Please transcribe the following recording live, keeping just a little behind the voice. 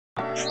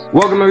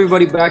Welcome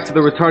everybody back to the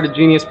Retarded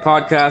Genius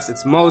podcast.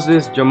 It's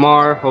Moses,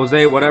 Jamar,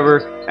 Jose, whatever,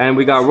 and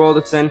we got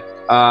Rolderson.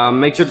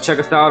 Make sure to check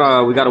us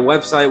out. We got a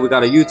website, we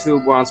got a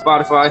YouTube, we're on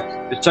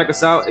Spotify. Just check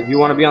us out. If you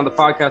want to be on the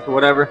podcast or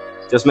whatever,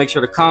 just make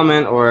sure to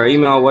comment or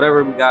email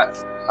whatever we got.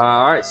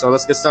 All right, so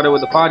let's get started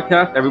with the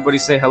podcast. Everybody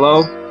say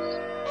hello.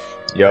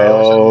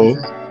 Yo.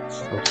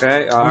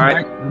 Okay, all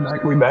right.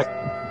 We back.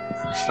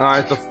 All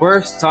right, the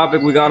first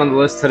topic we got on the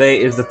list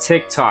today is the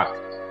TikTok.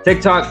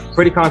 TikTok,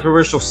 pretty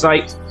controversial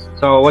site.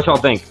 So what y'all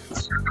think?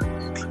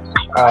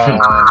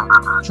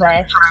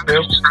 Trash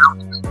still.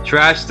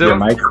 Trash still? Yeah,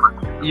 Mike.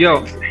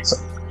 Yo,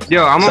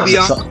 I'm gonna be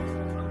on.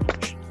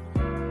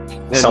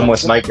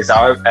 Someone's mic is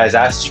out as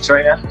ass cheeks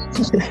right now.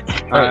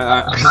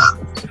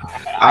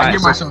 I hear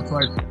myself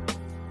twice.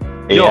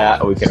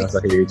 Yeah, we can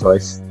also hear you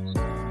twice.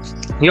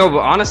 Yo, but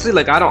honestly,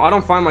 like I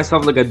don't find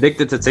myself like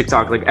addicted to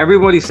TikTok. Like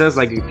everybody says,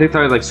 like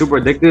TikTok is like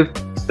super addictive.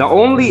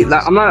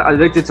 I'm not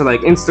addicted to like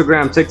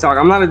Instagram, TikTok.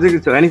 I'm not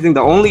addicted to anything. The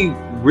only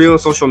real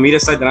social media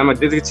site that I'm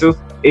addicted to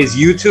is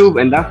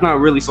YouTube, and that's not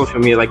really social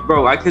media. Like,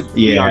 bro, I could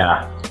be on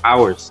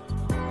hours.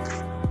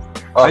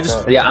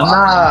 Okay.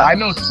 I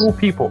know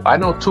three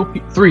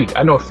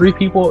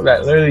people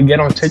that literally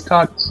get on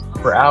TikTok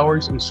for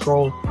hours and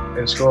scroll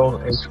and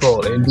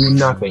do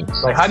nothing.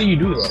 Like, how do you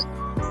do that?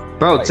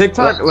 Bro, like,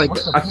 TikTok, like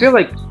I feel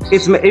like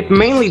it's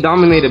mainly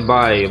dominated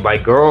by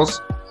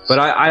girls, but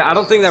I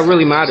don't think that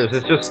really matters.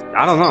 It's just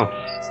I don't know.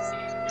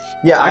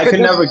 Yeah, I could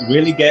never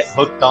really get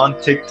hooked on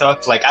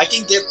TikTok. Like I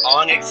can get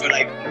on it for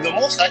like the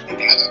most I think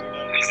I've ever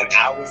done is an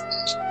hour,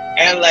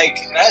 and like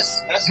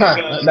that's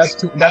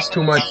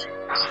too much.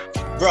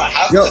 Bro,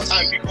 half of the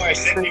time people are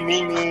sending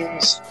me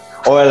memes,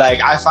 or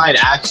like I find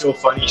actual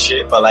funny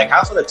shit, but like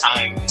half of the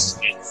time it's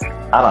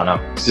I don't know.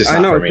 It's just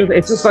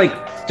it's just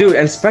like, dude,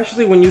 and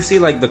especially when you see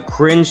like the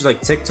cringe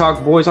like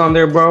TikTok boys on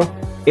there, bro.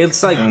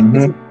 It's like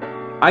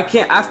I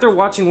can't. After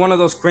watching one of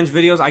those cringe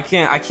videos, I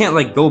can't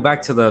like go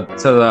back to the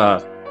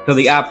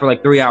app for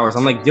like 3 hours.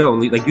 I'm like, yo,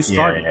 like you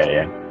started.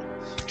 Yeah.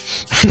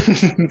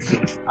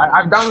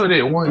 I've downloaded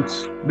it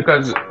once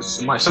because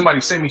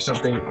somebody sent me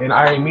something, and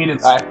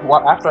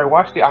after I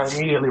watched it, I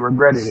immediately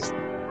regretted it.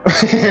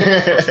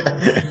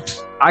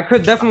 I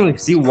could definitely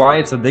see why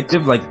it's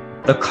addictive. Like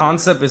the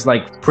concept is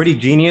like pretty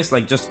genius.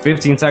 Like just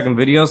 15-second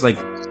videos. Like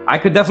I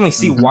could definitely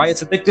see why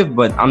it's addictive,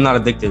 but I'm not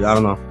addicted. I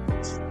don't know.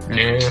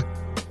 Yeah.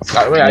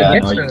 I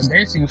guess the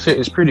dancing shit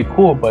is pretty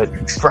cool, but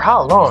for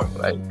how long?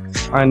 Like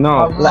I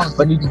know.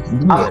 But you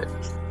can do it.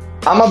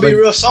 I'm gonna be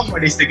real. Someone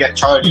needs to get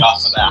Charlie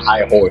off of that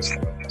high horse.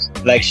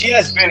 Like she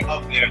has been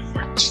up there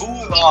for too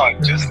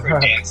long just for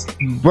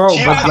dancing, bro.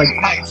 She But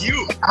like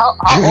you, how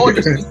old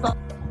is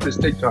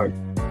TikTok?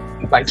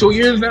 Like 2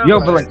 years now.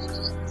 Like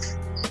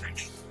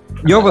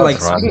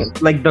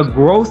the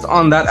growth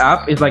on that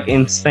app is like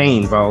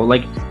insane, bro.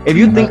 Like if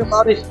you think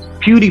about it,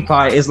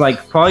 PewDiePie is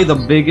like probably the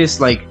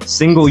biggest like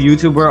single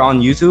YouTuber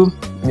on YouTube.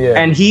 Yeah.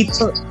 And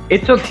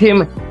it took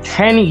him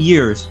 10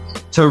 years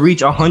to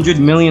reach 100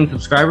 million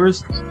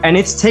subscribers, and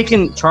it's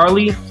taken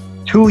Charlie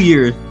 2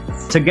 years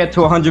to get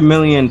to 100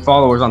 million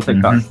followers on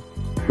TikTok.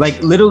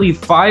 Like literally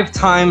 5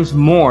 times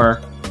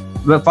more,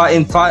 but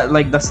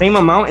like the same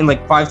amount in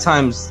like 5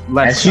 times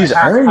less. And she's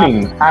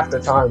earning half the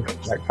time,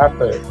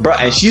 bro.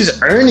 And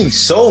she's earning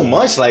so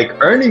much, like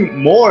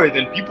earning more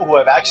than people who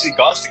have actually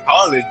gone to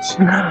college,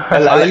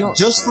 like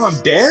just from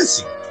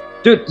dancing.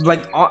 Dude,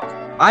 like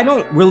I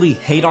don't really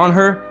hate on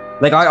her.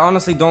 Like I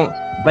honestly don't.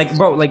 Like,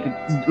 bro, like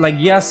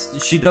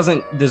yes, she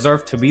doesn't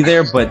deserve to be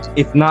there, but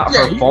it's not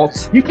her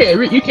fault. You can't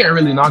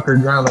really knock her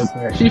down like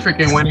that. She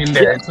freaking went in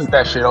there and took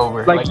that shit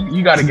over. Like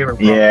you gotta give her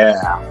props.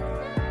 Yeah.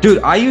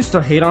 Dude, I used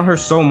to hate on her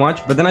so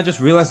much, but then I just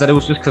realized that it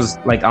was just because,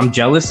 like, I'm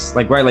jealous.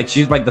 Like, right, like,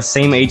 she's, like, the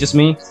same age as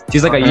me.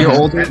 She's, like, a year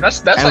older.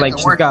 That's like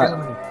the worst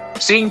feeling.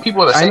 Seeing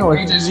people the same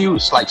age as you,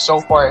 it's, like,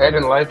 so far ahead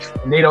in life,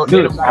 and they don't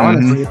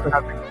honestly,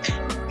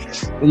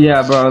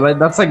 yeah, bro, like,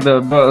 that's, like,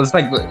 it's,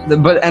 like,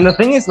 and the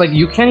thing is, like,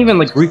 you can't even,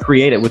 like,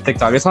 recreate it with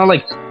TikTok. It's not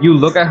like you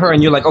look at her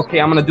and you're like,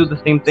 okay, I'm gonna do the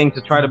same thing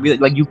to try to be,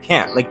 like, you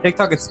can't. Like,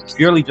 TikTok is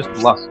purely just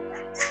luck.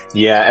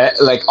 Yeah,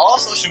 like, all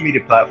social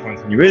media platforms,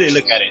 when you really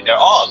look at it, they're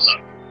all luck.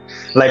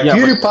 Like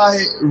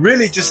PewDiePie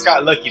really just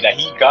got lucky that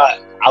he got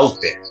out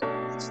there.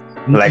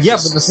 Like,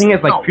 but the thing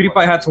is, like,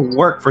 PewDiePie had to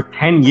work for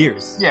 10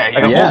 years. He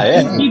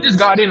just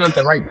got in at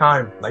the right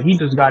time. Like he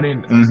just got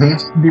in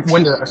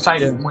when the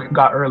site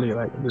got early.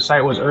 Like the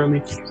site was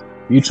early,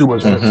 YouTube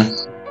was early.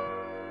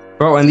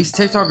 Bro, and these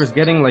TikTokers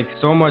getting like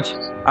so much.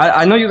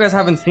 I know you guys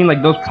haven't seen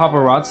like those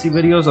paparazzi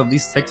videos of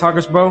these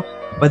TikTokers, bro,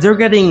 but they're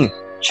getting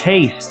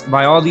chased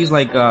by all these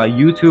like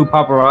YouTube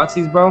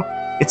paparazzis, bro.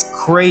 It's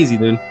crazy,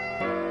 dude.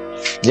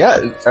 Yeah,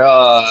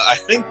 I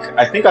think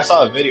I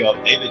saw a video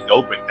of David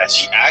Dobrik that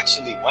she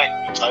actually went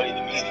with Charlie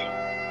D'Amelio,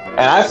 and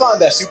I found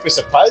that super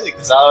surprising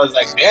because I was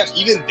like, damn,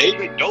 even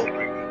David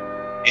Dobrik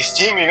is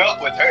teaming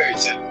up with her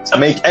to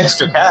make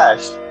extra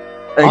cash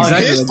on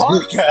his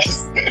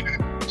podcast.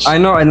 I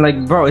know, and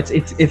like, bro, it's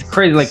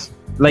crazy.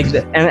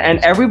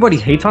 And everybody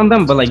hates on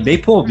them, but like they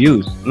pull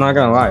views. I'm not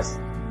gonna lie.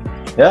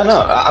 Yeah,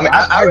 no, I mean,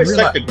 I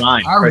respect the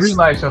grind. I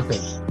realized something.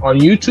 on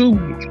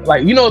YouTube,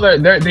 like you know,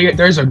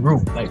 there's a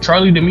group like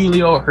Charlie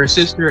D'Amelio, her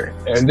sister,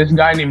 and this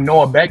guy named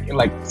Noah Beck, and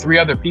like 3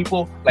 other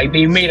people. Like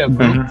they made a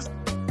group,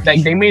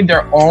 like they made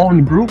their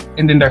own group,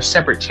 and then they're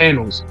separate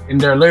channels, and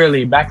they're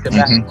literally back to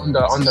back on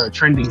the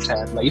trending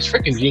tab. Like it's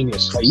freaking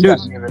genius. Like you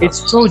dude,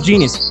 it's so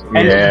genius.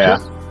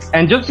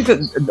 And just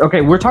because,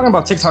 okay, we're talking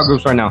about TikTok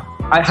groups right now.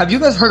 Have you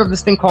guys heard of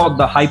this thing called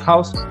the Hype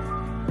House?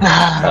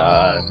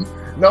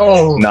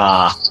 No.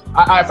 Nah.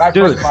 I've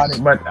heard about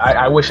it, but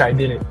I wish I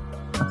didn't.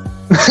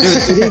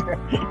 Dude,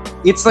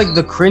 it's like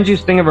the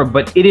cringiest thing ever,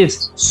 but it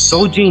is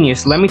so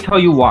genius. Let me tell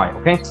you why,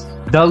 okay?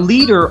 The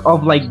leader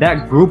of like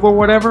that group or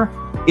whatever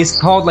is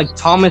called like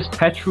Thomas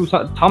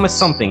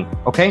something,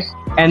 okay?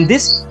 And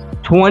this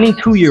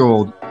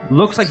 22-year-old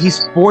looks like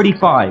he's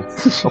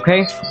 45,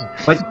 okay?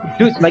 But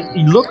dude, like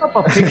look up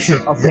a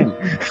picture of him,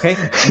 okay?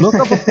 Look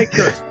up a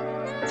picture.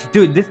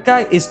 Dude, this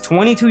guy is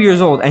 22 years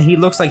old and he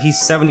looks like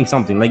he's 70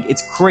 something. Like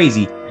it's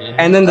crazy.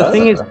 And then the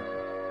thing is,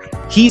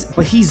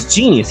 he's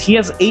genius. He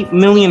has 8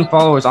 million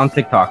followers on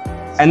TikTok,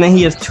 and then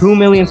he has 2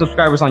 million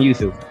subscribers on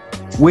YouTube,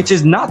 which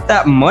is not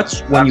that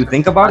much when you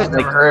think about it. I've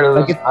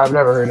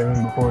never heard of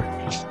him before.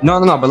 No.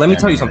 But let me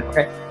tell you something.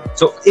 Okay,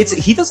 so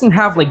he doesn't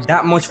have like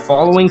that much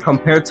following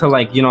compared to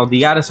like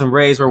the Addison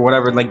Rays or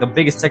whatever, like the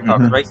biggest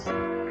TikTokers, right?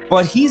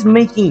 But he's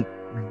making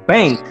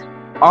bank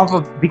off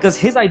of, because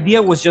his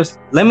idea was just,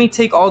 let me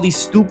take all these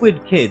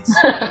stupid kids,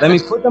 let me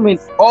put them in.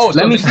 Does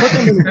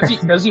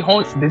he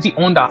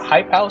own the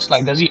Hype House?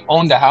 Like, does he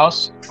own the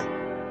house?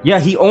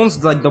 Yeah, he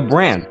owns like the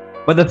brand.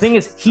 But the thing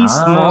is, he's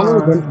smaller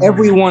than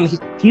everyone.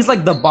 He's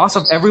like the boss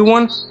of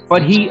everyone,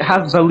 but he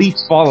has the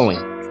least following,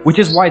 which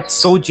is why it's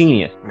so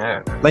genius.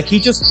 Yeah. Like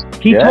he told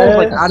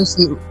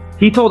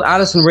like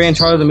Addison Rae and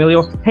Charlie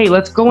D'Amelio, hey,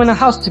 let's go in a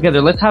house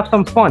together, let's have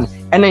some fun.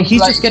 And then he's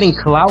like, just getting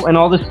clout and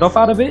all this stuff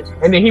out of it.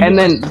 And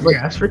then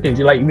that's freaking.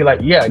 You be like,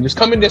 yeah, just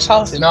come in this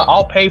house and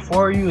I'll pay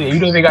for you. And you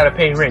don't even gotta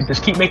pay rent.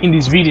 Just keep making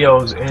these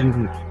videos,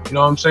 and you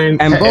know what I'm saying.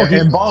 And bro,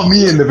 involve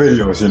me in the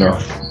videos, you know.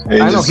 Hey,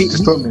 I know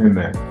just put me in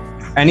there.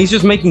 And he's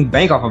just making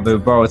bank off of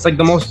it, bro. It's like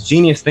the most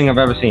genius thing I've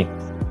ever seen.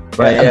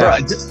 But yeah.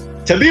 Bro,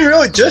 to be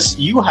real, just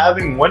you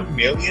having 1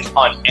 million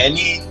on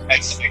any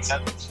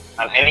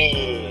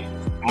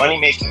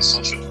money-making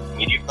social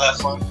media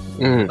platform,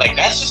 like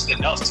that's just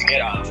enough to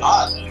get a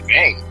lot of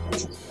bank.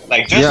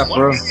 Like just 1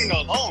 million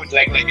alone,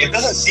 like it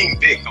doesn't seem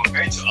big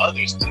compared to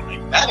others, but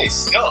like that is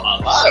still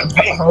a lot of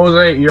bank.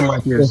 Jose, your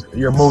mic is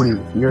booty.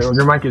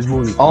 Your mic is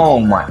booty. Oh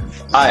my!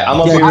 I'm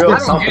gonna be real.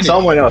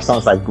 Someone else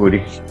sounds like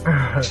booty.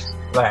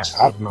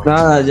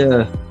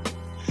 Yeah.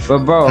 But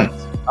bro,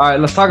 all right,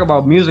 let's talk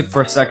about music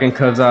for a second,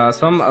 because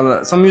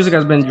some music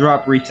has been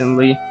dropped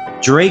recently.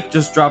 Drake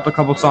just dropped a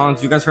couple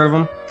songs. You guys heard of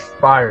them?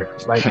 Fire.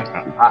 Like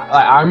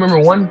I remember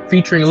one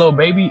featuring Lil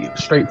Baby,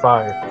 straight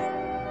fire.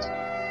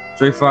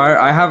 Straight fire.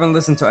 I haven't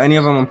listened to any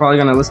of them. I'm probably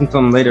gonna listen to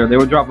them later. They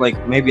were dropped like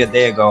maybe a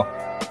day ago.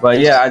 But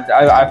yeah,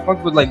 I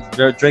fucked with like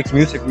Drake's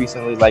music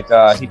recently. Like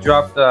he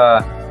dropped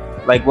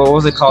like what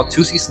was it called,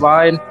 Tootsie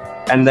Slide,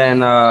 and then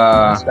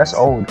that's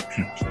old.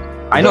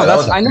 I know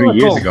I know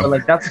it's old, but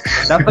like that's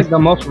like the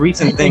most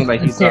recent thing.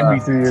 Like he can't be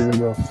 3 years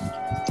ago.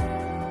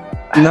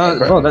 No,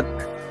 bro,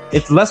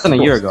 it's less than a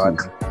year ago.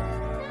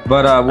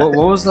 But what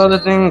was the other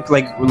thing?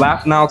 Like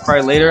Laugh Now,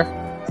 Cry Later.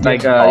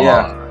 Like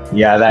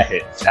yeah, that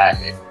hit.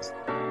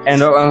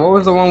 And what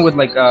was the one with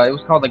like it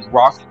was called like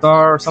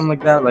Rockstar or something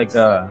like that, like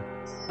or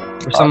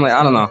something like,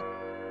 I don't know.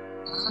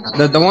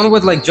 The one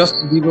with like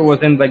Justin Bieber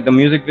was in like the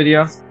music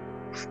video.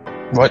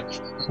 What?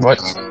 Wait,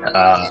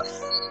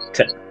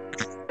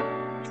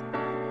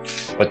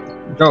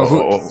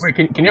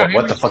 can y'all hear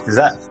what me? the fuck is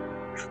that?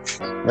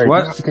 Wait,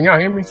 what? Can y'all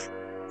hear me?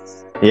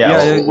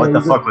 Yeah, what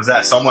the fuck was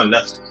that? Someone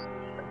left.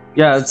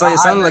 Yeah, it's like it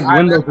sounded like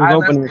Windows was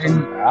open.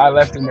 I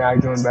left and I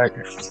joined back.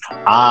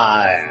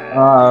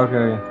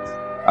 Okay.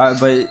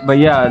 But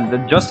yeah, the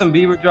Justin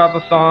Bieber dropped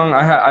a song.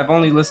 I've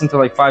only listened to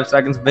like 5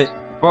 seconds, but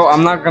bro,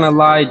 I'm not gonna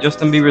lie,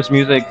 Justin Bieber's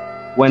music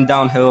went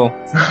downhill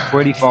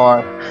pretty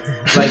far.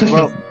 Like,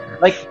 bro,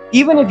 like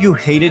even if you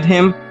hated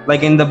him,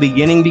 like in the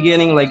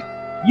beginning, like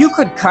you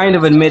could kind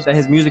of admit that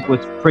his music was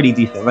pretty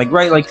decent. Like,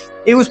 right, like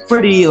it was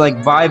pretty like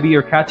vibey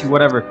or catchy,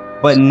 whatever.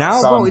 But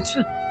now, bro, it's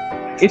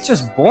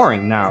just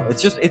boring now.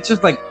 It's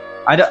just like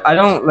I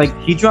don't like.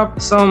 He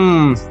dropped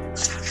some.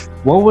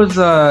 What was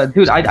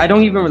dude? I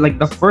don't even like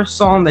the first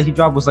song that he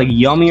dropped was like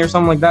Yummy or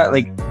something like that.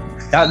 Like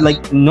that,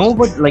 like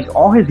nobody, like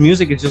all his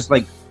music is just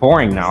like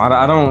boring now.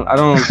 I don't.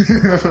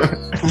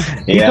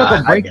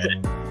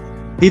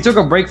 He took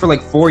a break for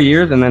like 4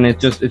 years, and then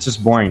it's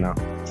just boring now.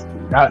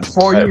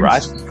 4 years.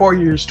 Right. 4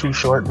 years too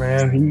short,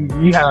 man.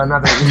 He had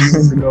another year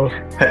to go.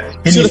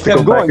 He needs to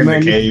go back in the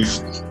cave.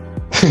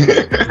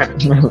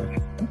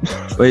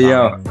 But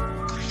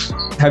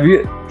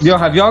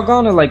have y'all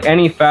gone to like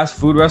any fast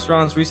food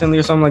restaurants recently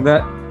or something like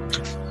that?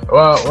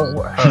 Well,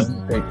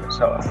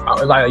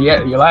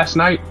 last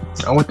night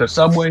I went to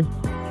Subway,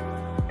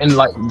 and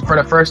like for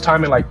the first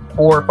time in like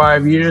 4 or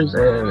 5 years,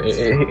 and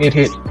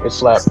it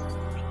slapped.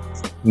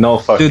 No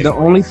fucking. Dude, the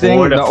only thing.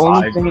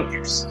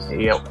 Years.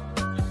 Yep.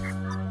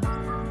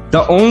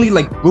 the only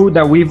like food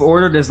that we've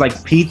ordered is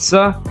like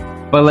pizza,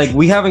 but like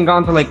we haven't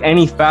gone to like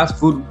any fast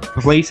food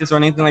places or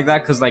anything like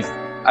that because like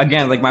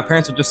again like my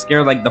parents are just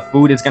scared like the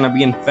food is gonna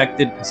be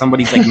infected because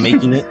somebody's like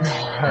making it.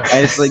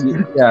 And it's like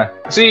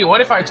See,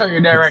 what if I tell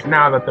your dad right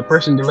now that the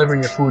person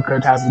delivering your food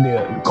could have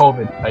the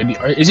COVID?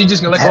 Like, is he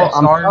just gonna let you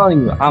starve?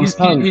 I'm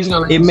telling you,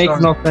 it makes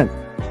no sense.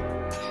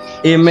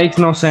 It makes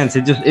no sense.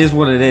 It just is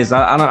what it is.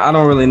 I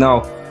don't really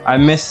know. I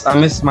miss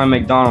my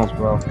McDonald's,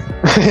 bro.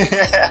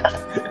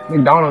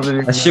 McDonald's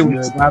is that shit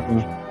was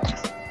slapping.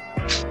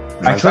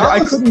 I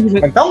couldn't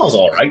even. McDonald's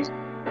all right,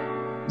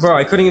 bro.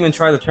 I couldn't even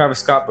try the Travis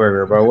Scott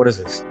burger, bro. What is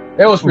this?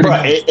 It was pretty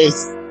good.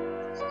 It's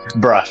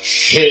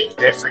shit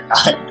different.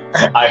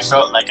 I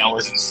felt like I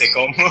was in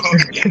sicko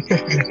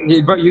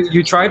mode. But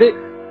you tried it?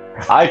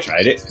 I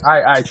tried it.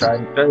 I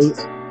tried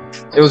it.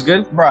 It was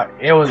good, bro.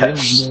 It was good.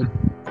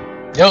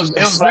 It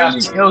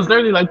was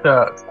literally like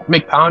the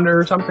McPounder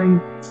or something.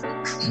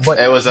 But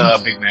it was a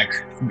Big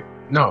Mac.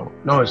 No,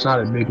 it's not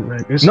a Big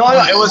Mac. It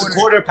was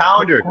quarter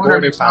pounder.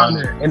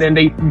 And then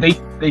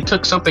they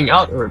took something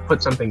out or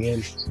put something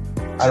in.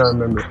 I don't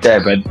remember. Yeah,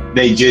 but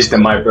they jizzed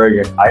in my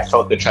burger. I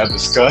felt the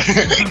Travis Scott.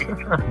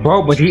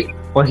 Bro,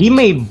 but he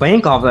made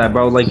bank off that,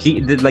 bro. Like he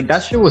did, like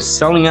that shit was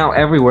selling out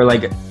everywhere.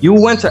 Like you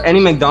went to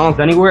any McDonald's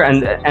anywhere,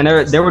 and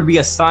there would be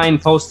a sign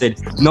posted,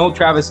 "No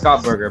Travis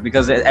Scott burger,"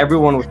 because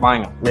everyone was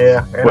buying them.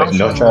 Yeah. Wait,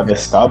 no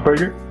Travis Scott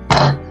burger?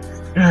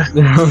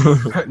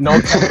 No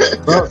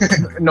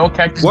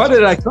cactus. Why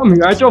did I come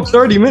here? I drove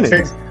 30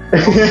 minutes.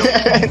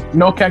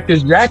 No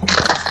Cactus Jack.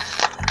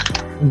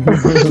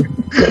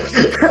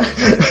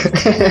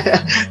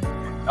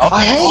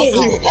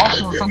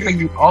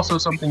 Also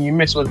something you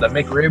missed was the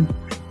McRib.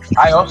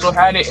 I also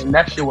had it, and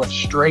that shit was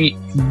straight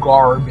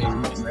garbage,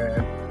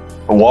 man.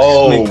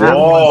 Whoa!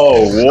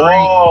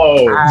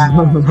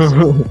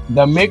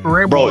 The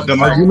McRib, bro. The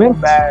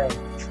McRib bad.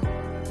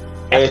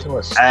 That shit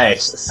was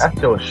trash.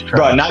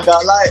 Bro, not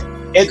gonna lie,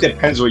 it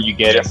depends where you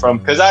get it from.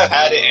 Cause I've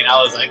had it and I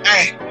was like,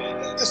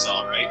 it's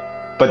alright.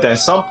 But then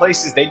some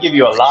places they give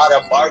you a lot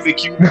of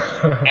barbecue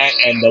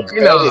and the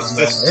bread is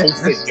just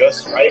toasted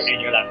just right,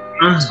 and you're like,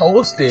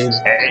 toasted.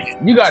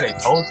 You got it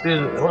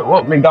toasted.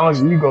 What McDonald's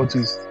do you go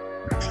to?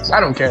 I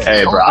don't care.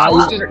 Hey, bro,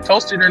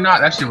 toasted or not,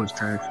 that shit was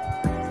trash.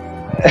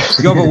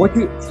 Yo, but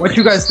what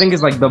you guys think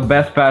is like the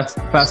best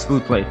fast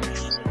food place?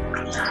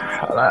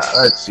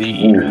 Let's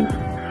see.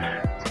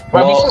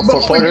 Well,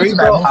 for Puerto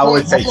Rico, I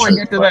would say before we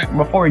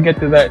get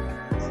to that,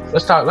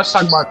 let's talk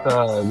about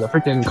the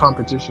freaking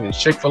competition. It's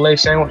Chick-fil-A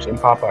sandwich and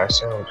Popeye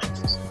sandwich.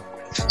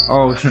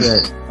 Oh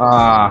shit!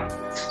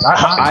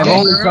 I've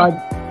only tried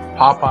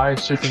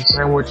Popeye's chicken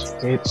sandwich.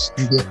 It's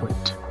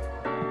different.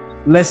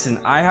 Listen,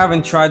 I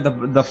haven't tried the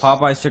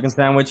Popeye's chicken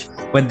sandwich,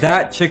 but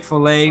that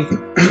Chick-fil-A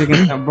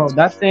chicken sandwich, bro,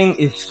 that thing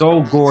is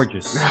so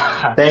gorgeous.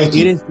 Thank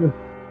you.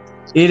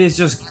 It is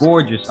just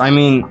gorgeous. I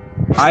mean,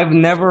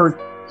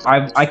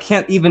 I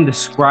can't even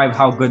describe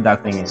how good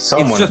that thing is.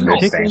 It's just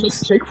chicken.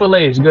 Chick-fil-A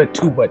is good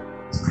too, but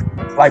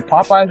like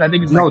Popeyes, I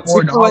think it's like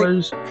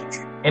 $4,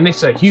 and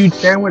it's a huge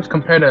sandwich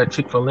compared to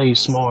Chick-fil-A's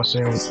small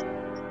sandwich.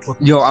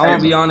 Yo, I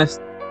will be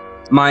honest.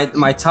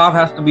 My top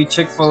has to be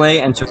Chick-fil-A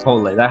and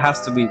Chipotle. That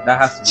has to be.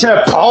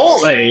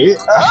 Chipotle.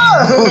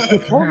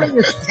 Chipotle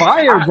is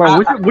fire, bro.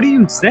 What are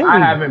you saying? I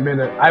haven't been.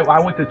 I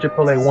went to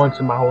Chipotle once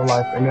in my whole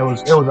life, and it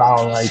was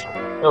all right.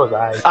 It was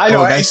alright. I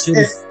know it's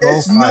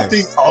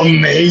nothing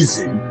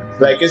amazing.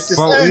 Like it's just.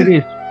 Bro, it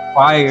is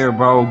fire,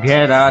 bro.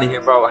 Get out of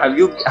here, bro.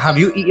 Have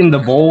you eaten the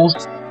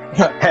bowls?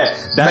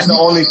 That's the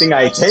only thing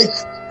I take.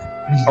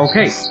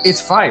 Okay, it's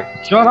fire.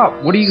 Shut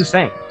up. What are you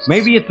saying?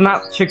 Maybe it's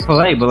not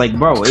Chick-fil-A, but like,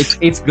 bro,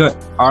 it's good.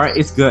 All right,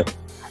 it's good.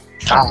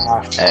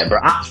 Hey, bro,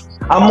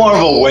 I'm more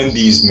of a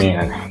Wendy's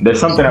man. There's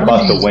something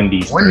about the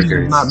Wendy's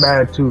burgers. Is not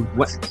bad too.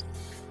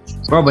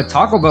 Bro, but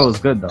Taco Bell is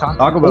good though.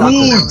 Taco Bell.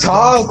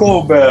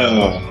 Taco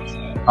Bell.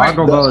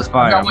 Taco Bell is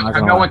fire. I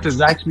went to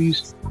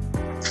Zaxby's.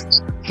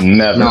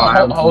 Never. No,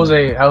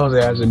 Jose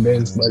hasn't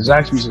been, but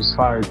Zaxby's is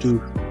fire too.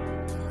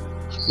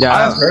 Yeah,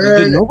 I've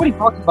heard. Dude, nobody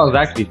talks about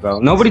Zaxby's, bro.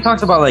 Nobody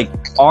talks about like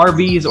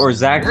Arby's or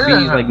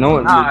Zaxby's. Like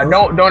no.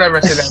 Don't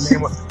ever say that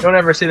name. Don't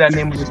ever say that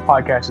name of this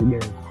podcast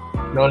again.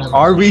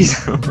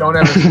 Arby's. Don't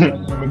ever say that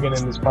name again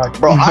in this podcast.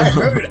 Bro,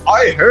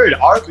 I heard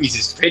Arby's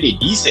is pretty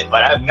decent,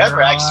 but I've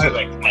never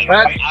actually went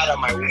out of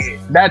my way.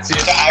 That's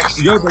it.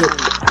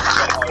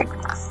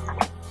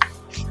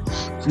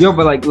 Yo,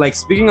 but like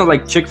speaking of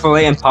like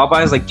Chick-fil-A and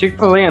Popeyes, like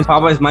Chick-fil-A and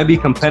Popeyes might be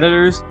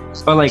competitors,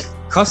 but like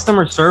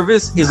customer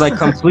service is like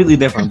completely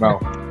different, bro.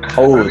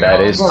 Oh,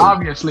 that is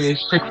obviously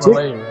it's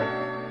Chick-fil-A,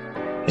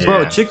 right? Yeah.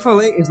 Bro,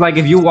 Chick-fil-A is like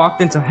if you walked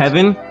into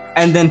heaven,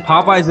 and then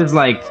Popeyes is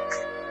like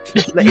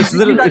it's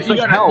literally it's like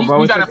hell,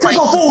 bro.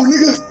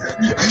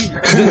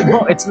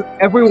 Bro, it's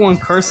everyone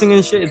cursing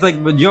and shit. It's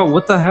like, but yo,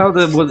 what the hell?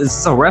 Is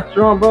this a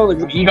restaurant, bro?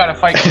 Like, you gotta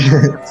fight for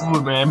your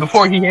food, man.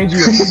 Before he hands you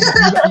your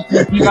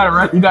food, you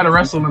gotta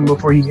wrestle him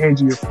before he hands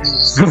you your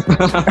food.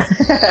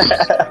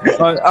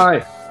 All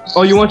right.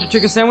 Oh, you want your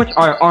chicken sandwich?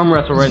 All right, arm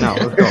wrestle right now.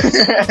 Let's go.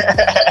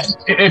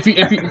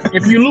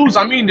 If you lose,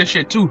 I'm eating this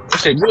shit too.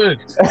 This shit good.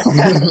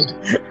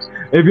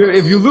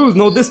 If you lose,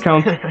 no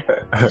discount.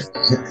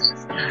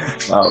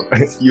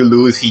 You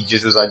lose, he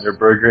jizzes on your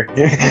burger.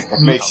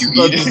 Makes you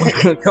eat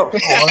it.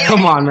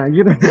 Come on, man.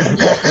 You didn't have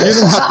to say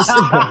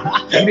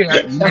that. You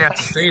didn't have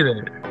to say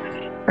that.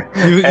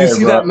 You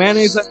see that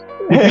mayonnaise? You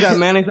see that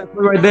mayonnaise I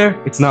put right there?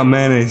 It's not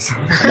mayonnaise.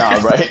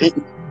 Nah, right?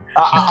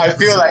 I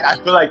feel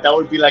like that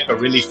would be like a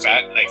really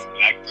fat like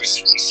black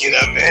person. You see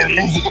that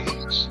mayonnaise?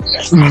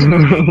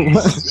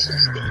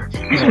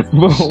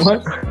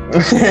 What?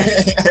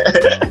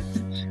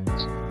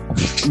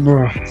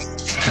 Bro.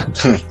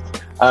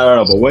 I don't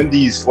know, but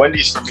Wendy's for me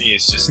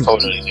is just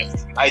totally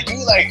different. I do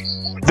like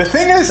the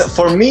thing is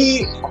for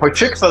me for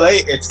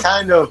Chick-fil-A, it's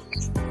kind of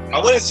I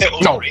wouldn't say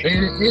overrated.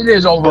 No, it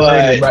is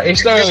overrated, but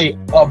it's literally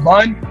a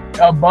bun,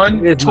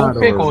 two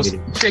pickles,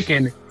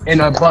 chicken,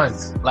 and a bun,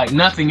 like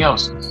nothing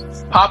else.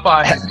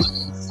 Popeye,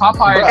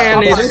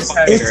 and it's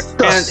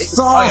the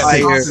sauce. The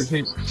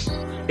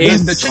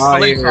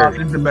Chick-fil-A sauce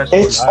is the best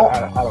one.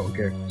 I don't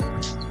care.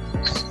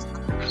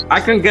 I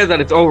can get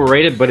that it's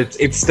overrated, but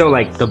it's still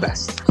like the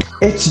best.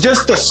 It's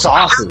just the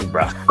sauces,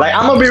 bro. Like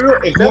I'm gonna be real,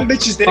 if them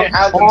bitches didn't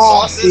have them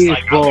sauces,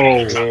 like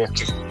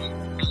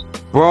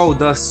bro,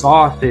 the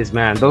sauces,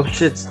 man, those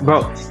shits,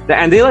 bro,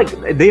 and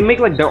they make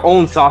like their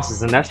own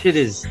sauces, and that shit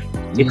is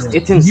it's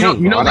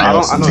insane. You know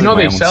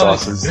they sell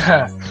sauces.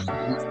 Yeah.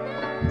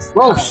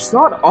 Bro,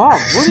 shut up!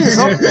 What is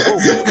up,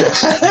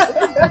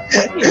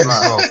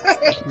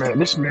 bro?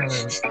 This man.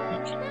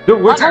 Dude,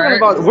 we're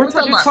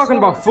talking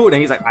about food,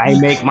 and he's like, I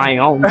make my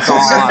own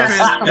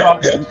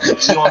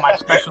sauce. You want my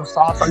special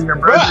sauce on your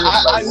burger?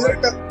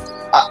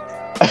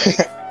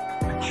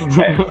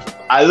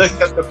 I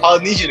looked up the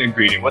Polynesian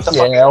ingredient. What the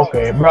fuck? Yeah,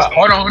 okay, bro.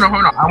 Hold on.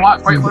 I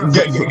want. Wait.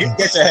 Get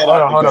your head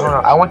out. Hold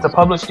on. I went to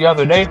Publix the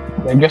other day,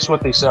 and guess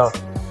what they sell?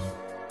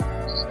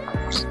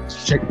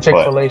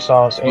 Chick-fil-A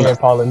sauce and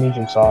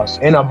Polynesian sauce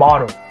in a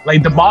bottle.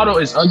 Like the bottle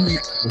is ugly.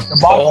 The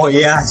bottle. Oh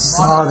yeah, I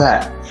saw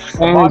that.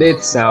 And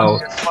it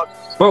sells.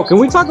 Bro, can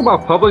we talk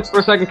about Publix for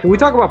a second?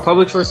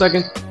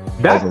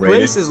 That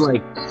place is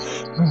like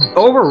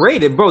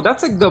overrated, bro.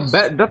 That's like the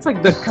best. That's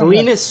like the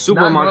cleanest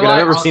supermarket I've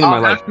ever seen in my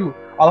life.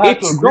 I'll have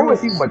to agree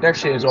with you, but that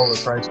shit is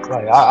overpriced.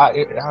 Like I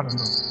don't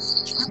know.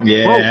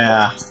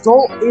 Yeah.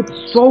 Bro, it's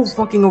so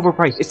fucking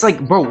overpriced. It's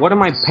like, bro, what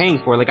am I paying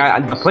for? Like,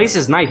 the place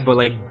is nice, but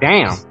like,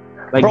 damn.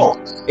 Like, bro,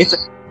 it's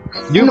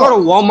you go to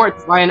Walmart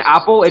to buy an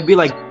apple, it'd be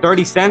like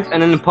 30 cents,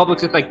 and then in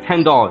Publix it's like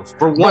 $10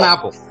 for one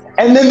apple.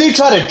 And then they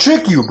try to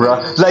trick you,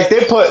 bro. Like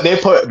they put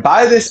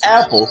buy this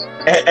apple,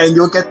 and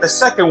you'll get the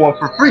second one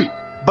for free.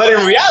 But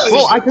in reality,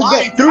 bro, I could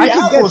get 10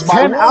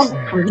 apples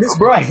for this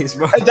price,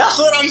 bro. That's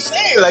what I'm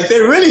saying. Like they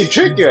really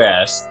trick your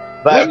ass.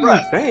 Like, bro,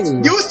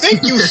 you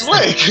think you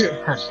slick?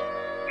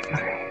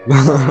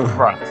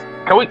 Bro,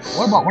 can we?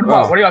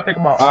 What do y'all think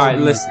about? All right,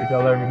 listen.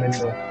 Y'all ever been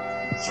to?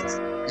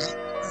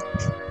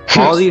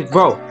 All these,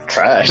 bro,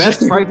 trash.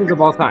 Best prices of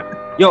all time.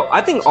 Yo,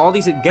 I think all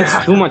these it gets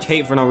too much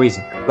hate for no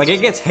reason. Like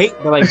it gets hate,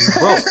 but like,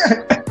 bro,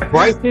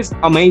 prices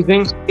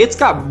amazing. It's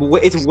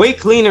way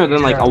cleaner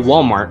than like a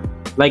Walmart.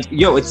 Like,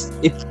 yo, it's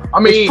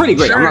pretty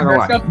great. I'm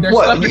not gonna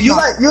lie. What you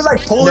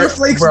like Polar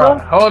Flakes, bro?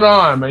 Hold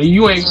on, man.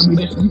 You ain't gonna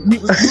be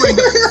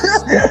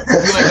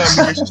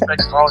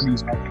disrespecting all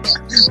these guys.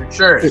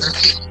 Sure.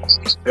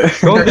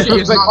 Don't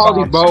disrespect all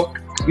these, bro.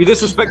 You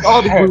disrespect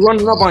all these. We're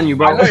running up on you,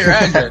 bro. I know your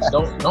address.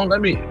 Don't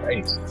let me.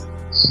 Hey,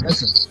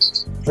 listen.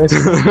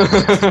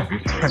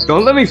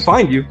 Don't let me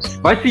find you.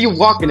 If I see you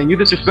walking and you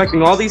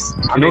disrespecting all these,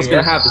 you know what's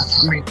gonna happen.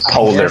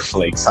 Polar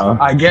Flakes, huh?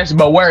 I guess,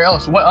 but where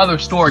else? What other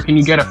store can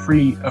you get a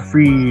free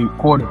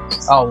quarter?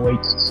 Oh wait.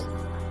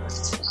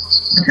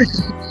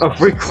 A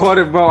free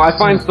quarter, bro. I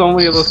find so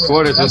many of those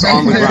quarters just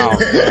on the ground.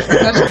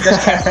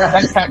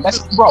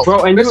 That's bro.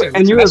 Bro, and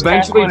you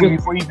eventually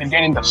before you even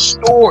get in the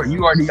store,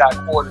 you already got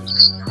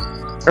quarters.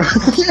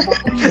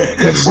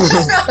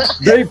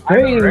 They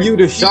paying you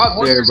to shop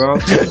there, bro.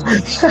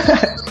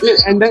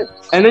 and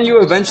then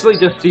you eventually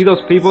just see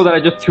those people that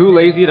are just too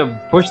lazy to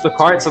push the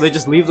cart, so they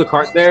just leave the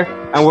cart there,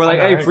 and we're like,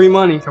 hey, free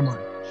money. Come on.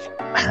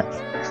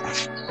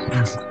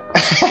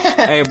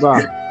 Hey,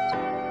 bro.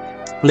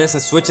 Listen,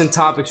 switching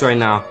topics right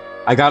now.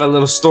 I got a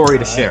little story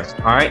to share.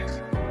 All right.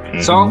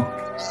 Mm-hmm. So,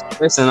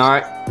 listen. All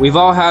right. We've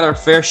all had our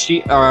fair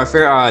cheating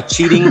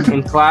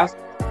in class.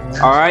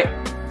 All right.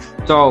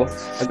 So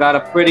I got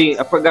a pretty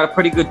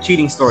good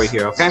cheating story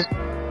here. Okay.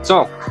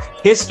 So,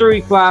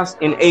 history class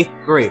in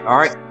 8th grade. All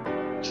right.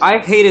 I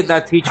hated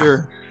that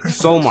teacher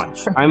so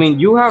much. I mean,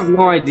 you have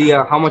no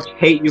idea how much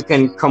hate you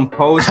can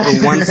compose for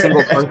one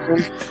single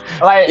person.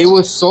 Like, it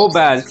was so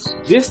bad.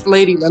 This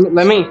lady,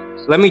 let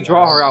me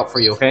draw her out for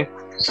you. Okay.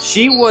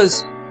 She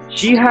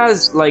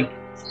has like,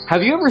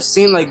 have you ever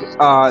seen like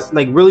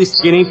really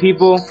skinny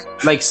people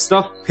like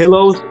stuff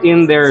pillows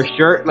in their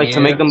shirt like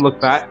to make them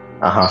look fat?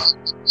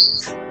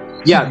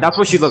 Yeah, that's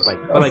what she looked like.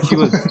 But like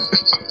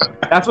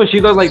that's what she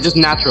looked like just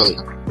naturally.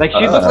 Like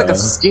she looked like a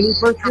skinny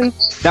person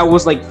that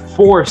was like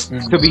forced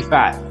to be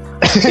fat.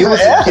 It's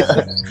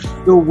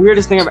the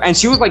weirdest thing ever. And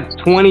she was like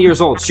 20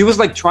 years old. She was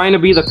like trying to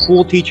be the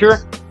cool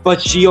teacher,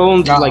 but she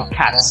owned like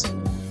cats.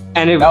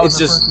 and it's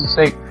just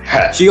mistake.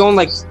 She owned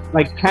like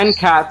 10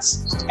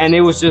 cats, and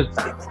it was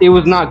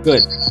not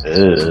good.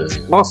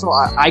 Also,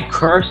 I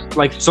cursed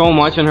like so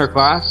much in her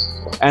class,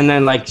 and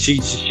then like she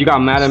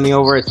got mad at me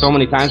over it so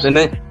many times, and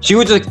then she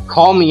would just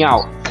call me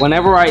out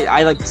whenever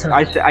I said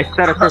a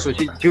curse word.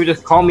 She would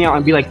just call me out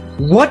and be like,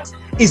 "What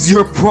is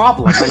your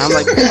problem?" And I'm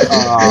like,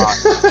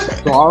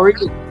 sorry.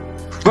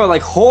 Bro,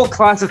 like whole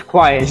class is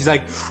quiet, and she's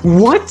like,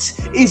 "What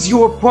is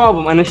your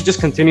problem?" And then she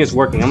just continues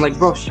working. I'm like,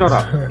 bro, shut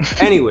up.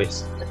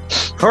 Anyways,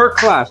 her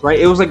class, right?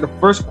 It was like the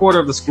first quarter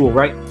of the school,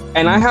 right?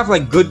 And I have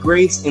like good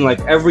grades in like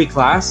every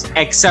class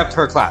except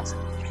her class.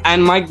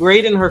 And my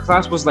grade in her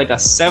class was like a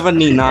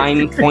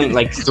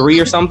 79.3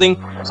 or something.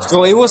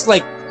 So it was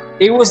like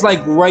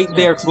right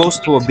there close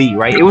to a B,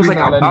 right? It was like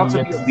about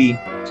to be a B.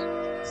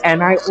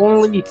 And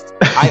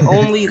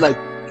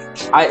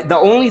the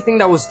only thing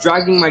that was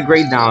dragging my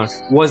grade down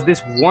was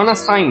this one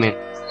assignment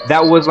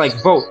that was like,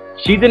 bro,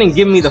 she didn't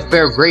give me the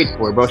fair grade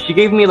for it, bro. She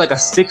gave me like a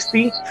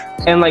 60,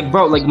 and like,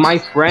 bro, like my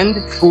friend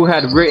who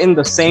had written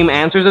the same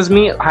answers as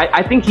me,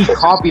 I think he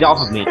copied off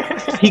of me.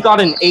 He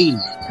got an 80.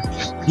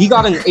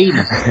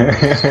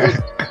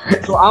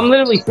 So I'm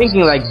literally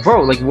thinking like,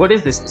 bro, like what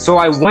is this? So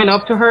I went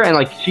up to her and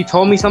like she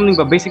told me something,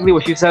 but basically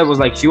what she said was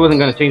like she wasn't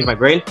gonna change my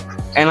grade,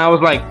 and I was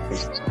like,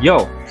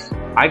 yo,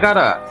 I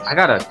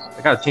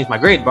gotta change my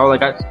grade, bro.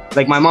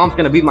 Like my mom's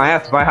gonna beat my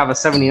ass if I have a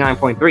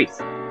 79.3.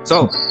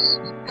 So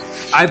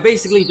I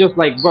basically just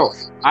like, bro,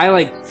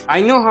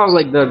 I know how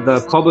like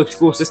the public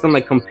school system,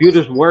 like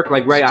computers work,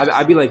 like, right?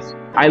 I'd be like,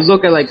 I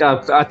look at like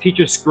a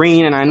teacher's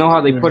screen and I know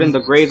how they put in the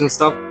grades and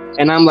stuff,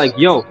 and I'm like,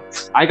 yo,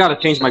 I gotta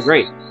change my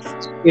grade.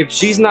 If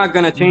she's not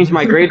gonna change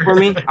my grade for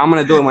me, I'm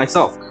gonna do it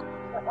myself.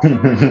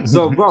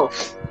 So bro,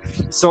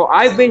 so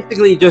I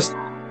basically just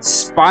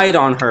spied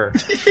on her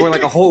for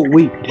like a whole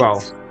week, bro.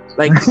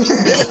 Like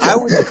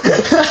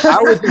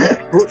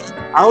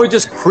I would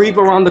just creep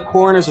around the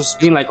corners,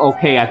 just being like,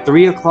 okay, at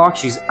 3 o'clock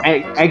she's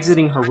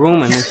exiting her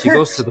room, and then she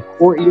goes to the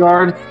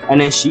courtyard, and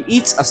then she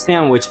eats a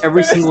sandwich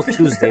every single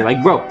Tuesday.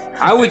 Like, bro,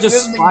 I would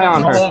just spy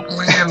on her,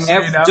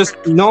 just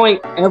knowing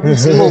every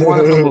single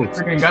one of the moves.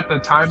 Freaking got the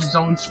time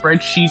zone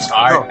spreadsheets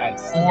at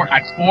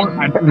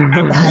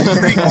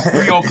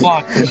 3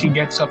 o'clock, and she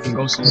gets up and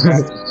goes to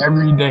practice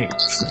every day.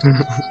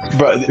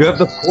 Bro, you have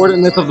the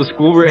coordinates of the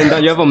school written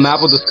down. You have a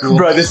map of the school.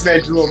 Bro, this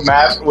man drew a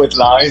map with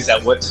lines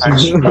at what time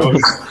she goes.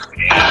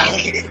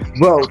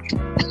 Bro,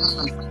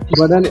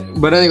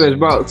 but anyways,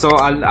 bro, so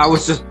I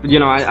was just,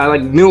 I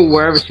like knew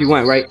wherever she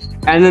went, right?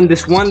 And then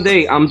this one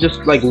day I'm just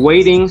like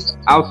waiting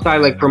outside,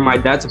 like for my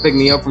dad to pick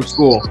me up from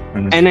school,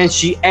 and then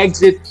she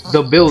exits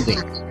the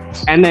building,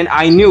 and then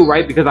I knew,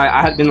 right, because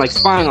I had been like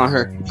spying on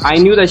her, I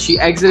knew that she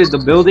exited the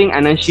building,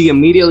 and then she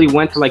immediately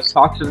went to like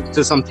talk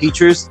to some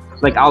teachers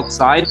like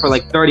outside for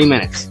like 30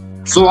 minutes.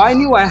 So I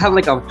knew I had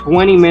like a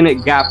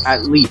 20-minute gap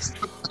at least.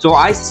 So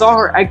I saw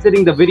her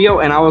exiting the video,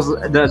 and I was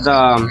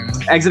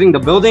exiting the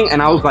building,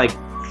 and I was like,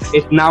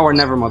 it's now or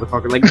never,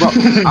 motherfucker. Like, bro,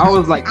 I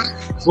was like,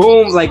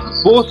 boom, like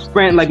full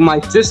sprint. Like my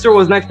sister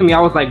was next to me.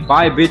 I was like,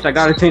 bye, bitch. I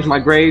gotta change my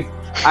grade.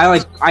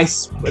 I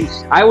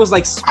was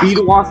like speed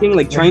walking,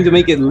 like trying to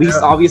make it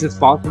least obvious as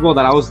possible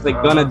that I was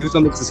like gonna do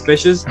something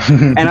suspicious.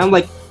 And I'm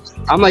like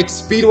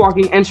speed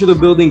walking, enter the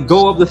building,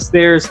 go up the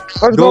stairs,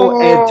 go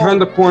and turn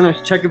the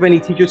corners, check if any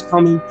teachers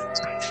coming,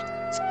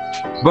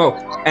 bro.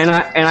 And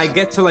I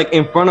get to like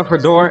in front of her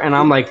door, and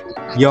I'm like,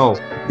 yo,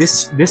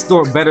 this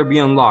door better be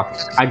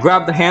unlocked. I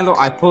grab the handle,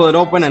 I pull it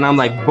open, and I'm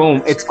like,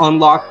 boom, it's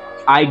unlocked.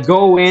 I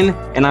go in,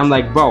 and I'm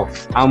like, bro,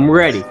 I'm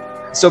ready.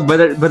 So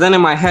but then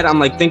in my head I'm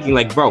like thinking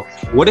like, bro,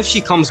 what if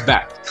she comes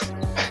back?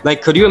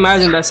 Like, could you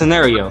imagine that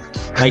scenario?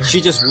 Like,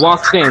 she just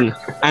walks in,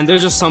 and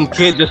there's just some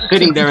kid just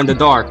sitting there in the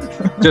dark,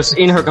 just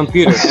in her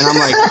computer, and I'm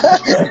like,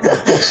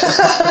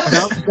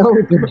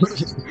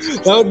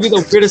 that would be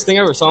the weirdest thing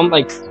ever. So I'm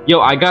like, yo,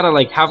 I gotta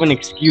like have an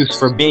excuse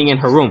for being in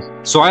her room.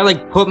 So I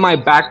like put my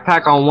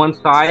backpack on one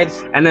side,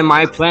 and then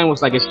my plan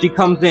was like, if she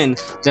comes in,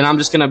 then I'm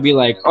just gonna be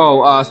like,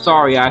 oh,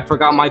 sorry, I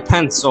forgot my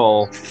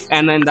pencil,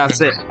 and then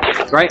that's it,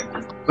 right?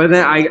 But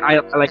then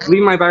I like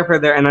leave my backpack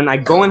there, and then I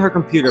go in her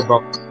computer,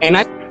 bro, and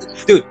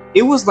dude,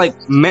 it was like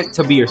meant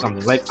to be or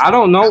something. Like, I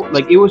don't know,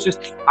 like it was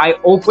just, I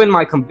opened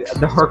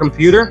her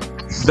computer,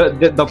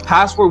 the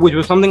password, which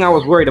was something I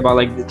was worried about,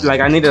 like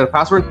I needed a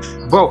password,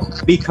 bro,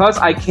 because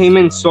I came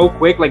in so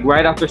quick, like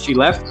right after she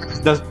left,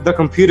 the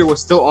computer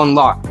was still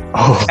unlocked.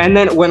 And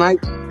then when I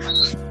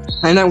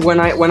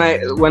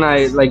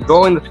like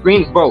go in the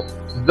screen, bro,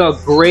 the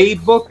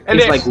grade book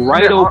is like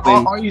right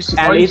open. All you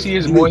see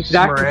is Moises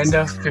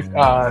Miranda,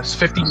 59.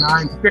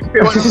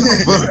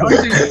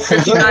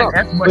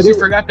 59F, but she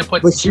forgot to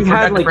put. She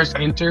forgot to press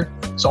enter,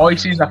 so all you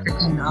see is a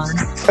 59.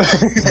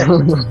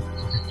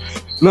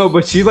 No,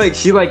 but she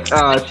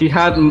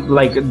had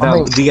like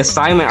the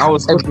assignment I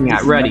was looking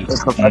at ready.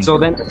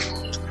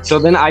 So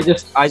then I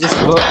just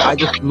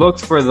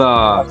looked for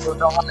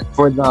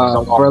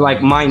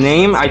like my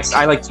name. I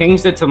like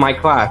changed it to my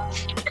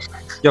class.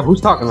 Yo,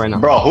 who's talking right now?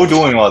 Bro, who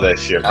doing all that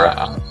shit, bro?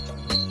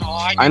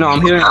 I know,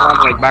 I'm hearing a lot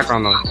of like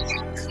background noise.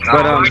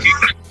 But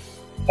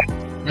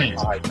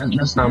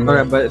That's not All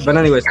right, but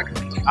anyways,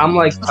 I'm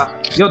like,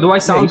 yo, do I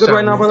sound good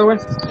right now, by the way?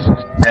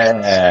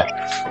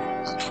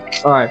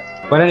 All right,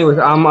 but anyways,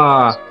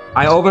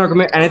 I open her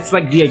computer and it's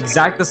like the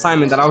exact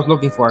assignment that I was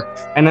looking for,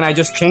 and then I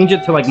just change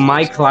it to like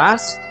my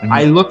class.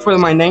 I look for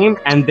my name,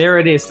 and there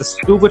it is, the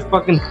stupid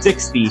fucking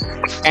 60,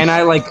 and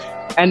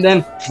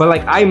but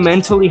I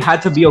mentally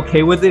had to be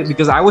okay with it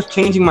because I was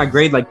changing my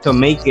grade like to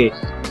make it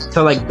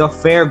to like the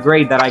fair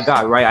grade that I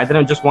got, right? I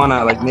didn't just want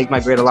to like make my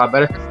grade a lot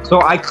better.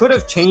 So I could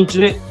have changed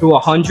it to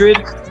 100,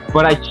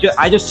 but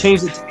I just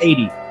changed it to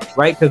 80,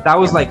 right? Because that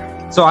was like,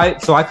 so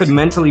I could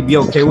mentally be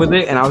okay with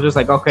it, and I was just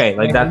like, okay,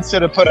 like that's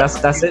it.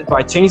 So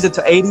I changed it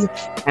to 80,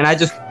 and I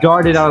just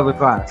darted out of the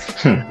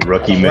class.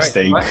 Rookie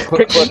mistake.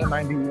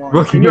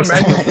 Rookie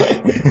mistake.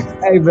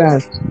 Hey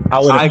man,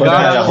 I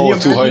got a whole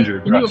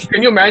 200.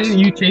 Can you imagine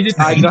you changed it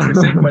to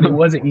 80%, but it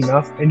wasn't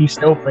enough, and you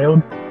still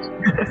failed?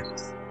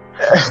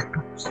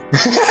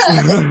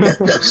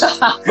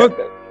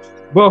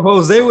 Bro,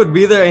 Jose would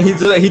be there, and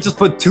he just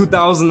put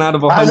 2,000 out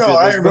of 100. I know,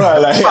 right,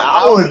 bro? Like,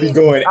 I would be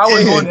going. I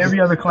would go in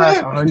every other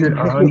class, 100,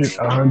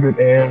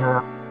 and.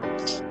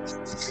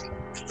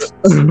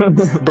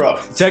 Bro,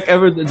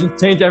 just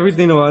change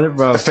everything to 100,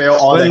 bro. Fail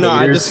all the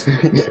haters.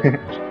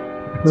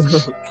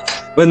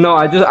 But no,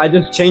 I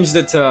just changed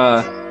it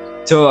to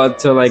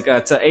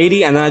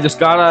 80, and then I just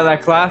got out of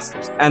that class,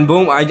 and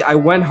boom, I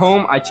went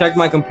home, I checked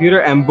my computer,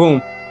 and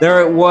boom,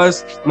 there it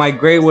was. My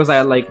grade was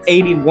at like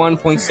 81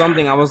 point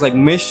something. I was like,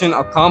 mission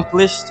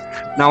accomplished.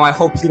 Now I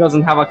hope she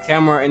doesn't have a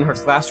camera in her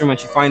classroom and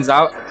she finds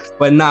out.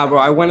 But nah, bro,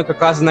 I went into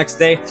class the next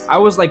day. I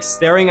was like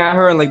staring at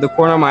her in like the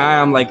corner of my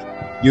eye. I'm like,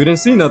 you didn't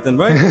see nothing,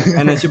 right?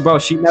 And then she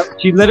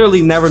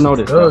literally never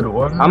noticed.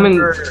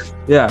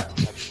 Yeah.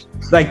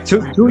 Like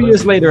two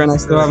years later, and I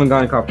still haven't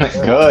gotten caught.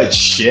 Good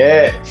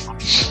shit.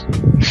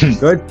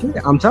 Good shit.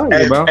 I'm telling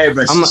you, bro. Hey,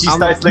 but she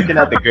starts looking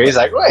at the grades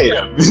like, wait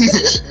a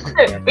minute.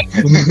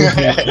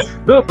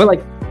 No, but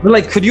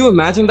like, could you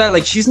imagine that?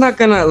 Like, she's not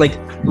gonna like.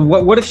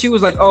 What if she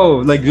was like, oh,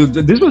 like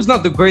this was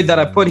not the grade that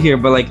I put here,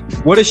 but like,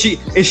 what is she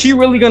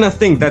really gonna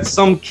think that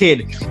some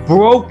kid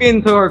broke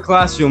into her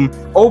classroom,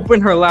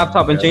 opened her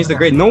laptop, and changed the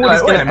grade?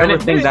 Nobody's gonna ever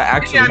think that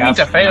actually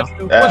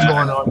happened. What's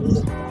going on?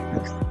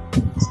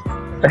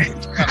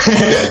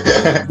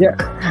 Yeah,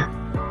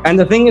 and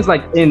the thing is,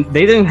 like, they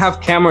didn't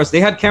have cameras. They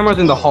had cameras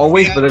in the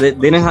hallways, but they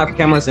didn't have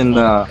cameras in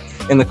the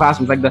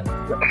classrooms. Like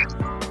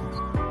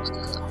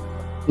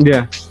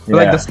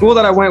like the school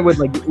that I went with,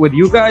 like with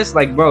you guys,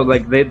 like bro,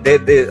 like they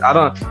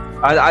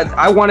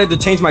I wanted to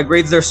change my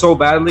grades there so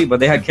badly, but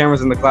they had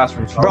cameras in the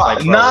classroom. So bro,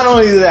 not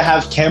only do they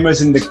have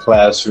cameras in the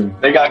classroom,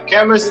 they got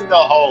cameras in the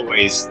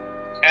hallways.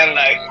 And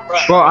like,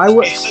 bro, I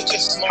would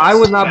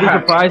not be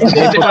surprised if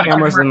they put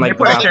cameras in like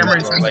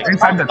cameras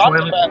inside the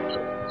toilet.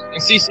 In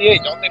CCA,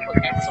 don't they put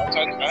cameras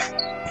outside the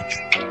bathroom?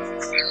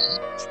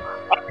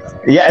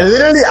 Yeah,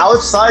 literally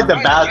outside the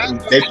bathroom,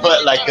 they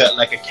put like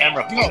a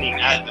camera pointing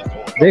at the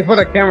door. They put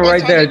a camera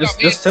right there,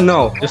 just to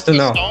know. And they said,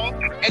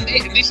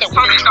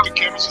 "We're gonna the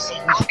cameras to see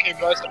who came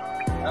last."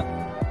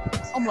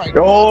 I'm like,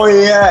 oh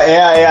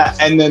yeah.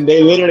 And then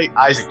they literally,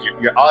 Isaac,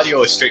 your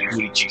audio is straight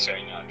booty cheeks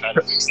right now.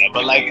 To fix that,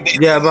 but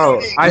like, yeah, bro.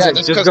 Isaac,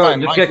 just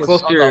get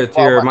close to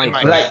your mic.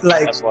 Like,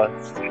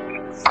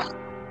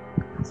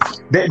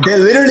 they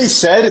literally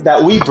said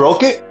that we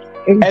broke it,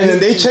 and then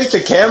they checked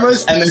the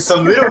cameras, and then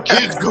some little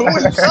kids go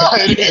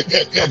inside.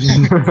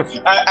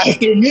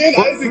 After me and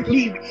Isaac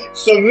leave,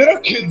 some little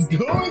kids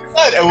go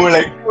inside, and we're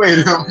like, wait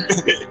a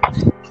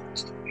minute.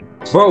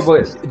 Bro,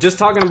 but just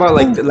talking about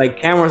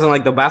like cameras in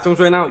like the bathrooms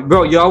right now,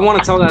 bro. Y'all want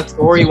to tell that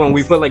story when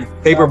we put like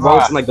paper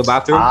boats in like the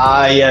bathroom?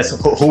 Ah, yes.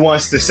 Who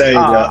wants to say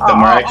the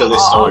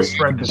miraculous story?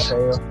 Spread the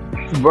tale,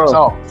 bro.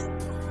 So,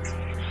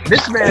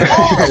 this man.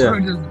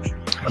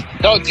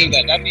 Don't do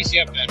that. That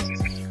DCF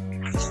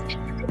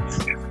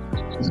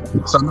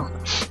So no.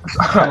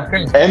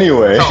 Okay.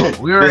 Anyway, so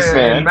we were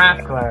in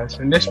math class,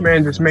 and this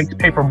man just makes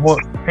paper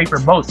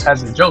boats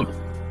as a joke.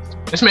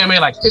 This man made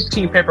like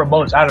 15 paper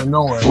boats out of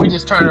nowhere. We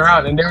just turned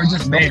around and they were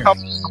just there.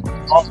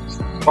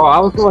 Bro, I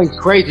was going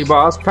crazy, bro.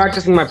 I was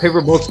practicing my paper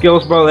boat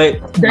skills, bro.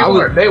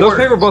 Those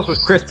paper boats was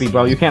crispy,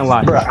 bro. You can't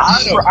lie. Bro,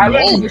 I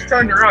literally just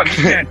turned around. This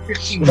man had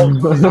 15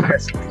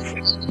 boats.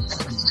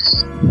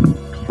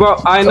 Bro,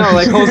 I know.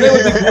 Like, Jose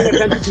would be paying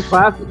attention to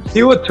class.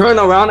 He would turn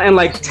around and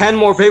like 10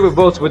 more paper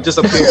boats would just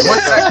appear.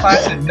 Once that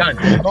class is done,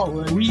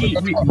 we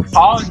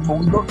pause, but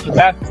we go to the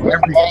bathroom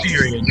every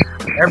period,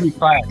 every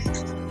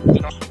class.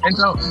 And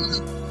so,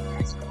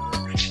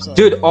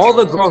 dude, all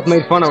the girls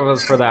made fun of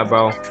us for that,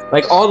 bro.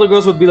 Like, all the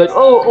girls would be like,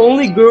 "Oh,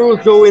 only girls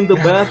go in the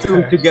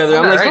bathroom together."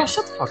 I'm like, "Oh,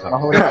 shut the fuck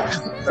up."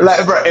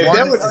 Like, bro, if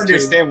they would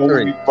understand what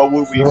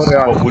would we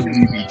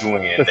be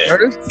doing in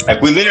there?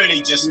 Like, we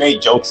literally just made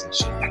jokes and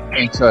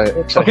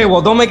shit. Okay,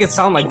 well, don't make it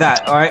sound like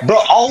that, all right? Bro,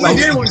 all we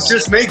did was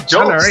just make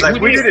jokes. Like,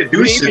 we didn't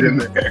do shit in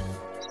there.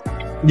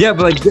 Yeah,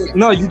 but like,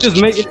 no, you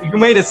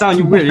made it sound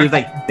weird. You're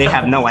like, they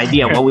have no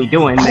idea what we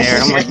do in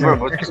there. I'm like,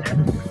 bro.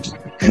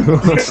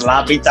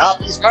 Sloppy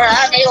toppies.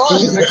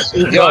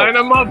 Line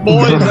them up,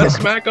 boys. Let's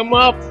smack them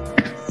up.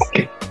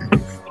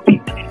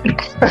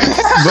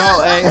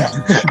 Bro, hey.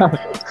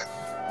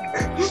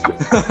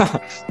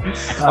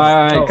 All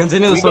right,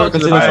 continue the story.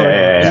 Continue the story.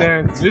 And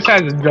then this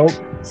has a joke.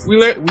 We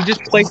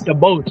just placed the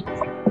boat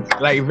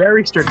like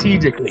very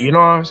strategically. You know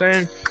what I'm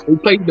saying? We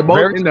placed the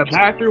boat in the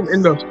bathroom,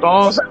 in the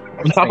stalls,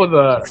 on top of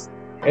the.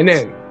 And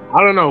then I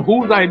don't know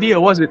whose idea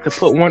was it to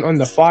put one on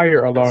the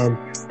fire alarm,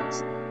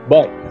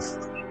 but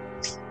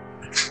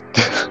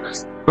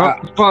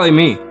probably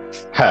me.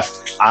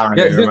 I don't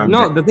even remember.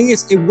 No, the thing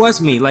is, it was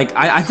me. Like,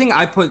 I think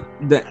I put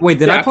the. Wait,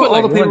 did I put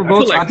all the paper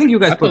boats? I think you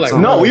guys put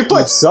some. No, we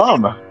put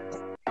some.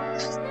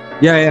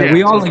 Yeah,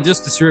 we all like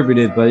just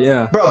distributed, but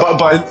yeah. Bro,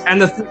 but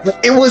and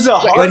it was a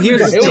hard. But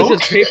here's it was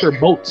just paper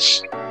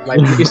boats. Like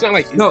it's not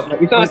like it's not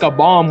like a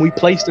bomb we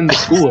placed in the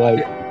school.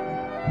 Like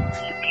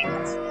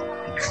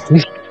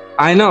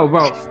I know,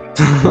 bro.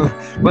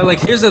 But like,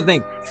 here's the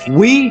thing: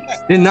 we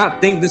did not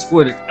think this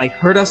would like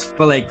hurt us,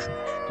 but like,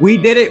 we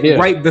did it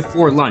right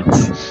before lunch,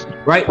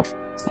 right?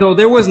 So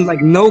there was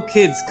like no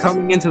kids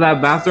coming into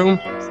that bathroom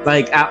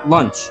like at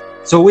lunch.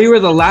 So we were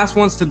the last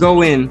ones to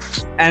go in,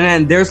 and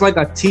then there's like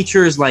a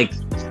teacher's like,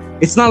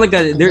 it's not like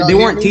a they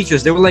weren't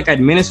teachers, they were like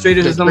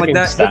administrators or something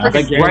like that,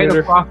 like right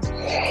across.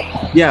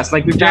 Yes,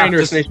 like your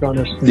janitor.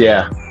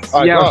 Yeah,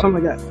 or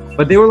something like that.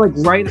 But they were like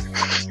right.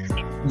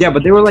 Yeah,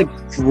 but they were like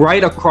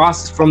right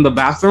across from the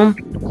bathroom,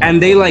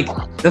 and they like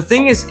the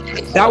thing is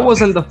that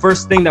wasn't the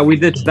first thing that we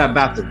did to that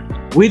bathroom.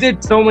 We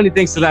did so many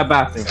things to that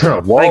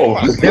bathroom. Whoa!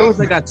 Like, there was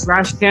like a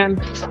trash can.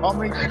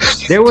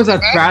 There was a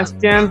trash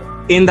can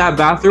in that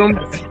bathroom.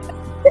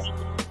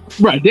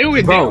 Bro,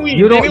 you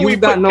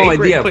got no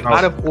idea. Put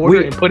out of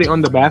order and put it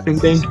on the bathroom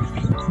thing.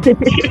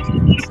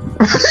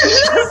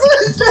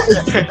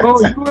 Bro,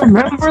 you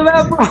remember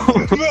that, bro?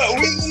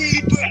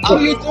 How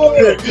you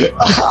doing?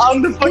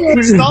 On the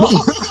fucking stall.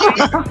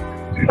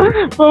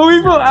 Bro,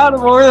 we put out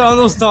of order on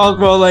those stalls,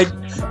 bro. Like,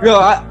 yo,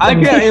 I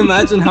can't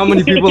imagine how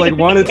many people like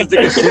wanted to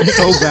take a shit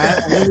so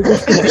bad.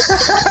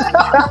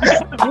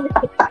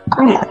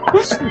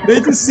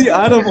 They just see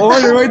out of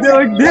order right there,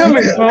 like, damn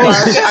it, bro. I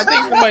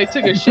think somebody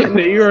took a shit in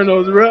the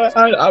urinals, bro.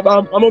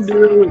 I'm gonna be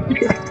real with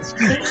you.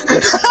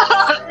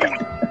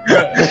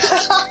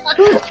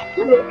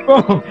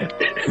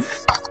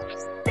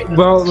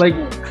 Bro, like,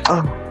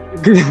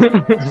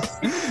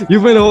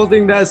 you've been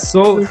holding that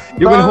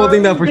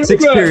holding that for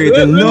 6 periods,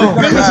 and no,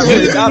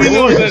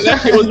 that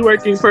shit was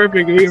working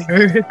perfectly.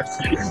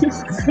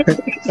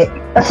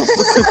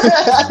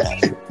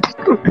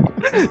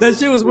 That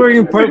shit was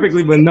working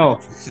perfectly, but no,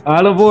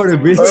 out of order,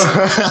 bitch.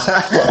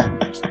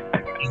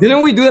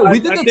 Didn't we do that? We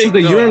did that to the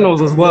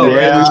urinals as well,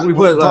 right? We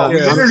put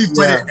literally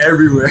put it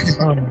everywhere.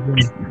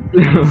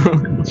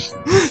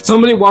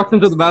 Somebody walked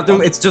into the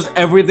bathroom. It's just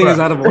everything is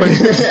out of order.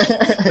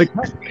 Like,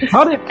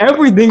 how did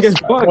everything get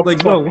fucked?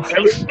 Like, no.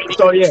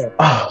 So yeah.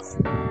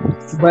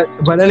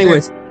 But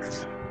anyways.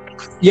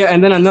 Yeah,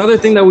 and then another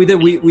thing that we did,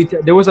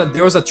 there was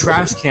a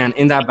trash can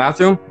in that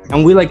bathroom,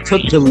 and we like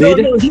took the lid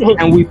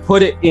and we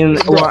put it in.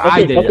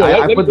 I did.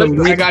 I put the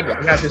lid. I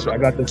got this one.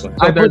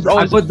 So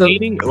I put the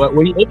painting.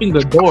 When you open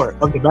the door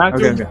of the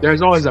bathroom,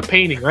 there's always a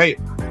painting, right?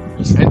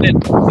 And then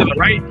to the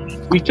right,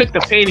 we took the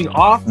painting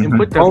off and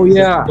put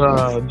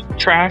the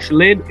trash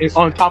lid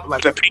on top of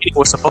like the painting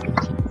was supposed to.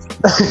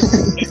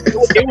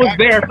 It was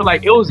there for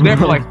like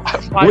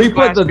 5 we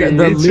put the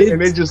lid,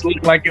 and it just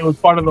looked like it was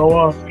part of the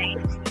wall.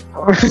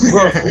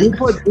 Bro, we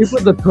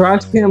put the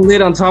trash can lid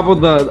on top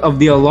of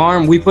the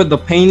alarm. We put the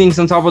paintings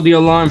on top of the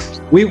alarm.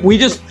 We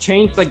just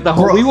changed like the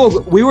whole.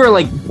 We were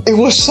like it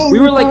was so. We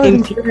were like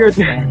interior.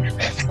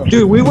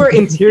 Dude, we were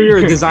interior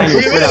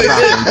designers for that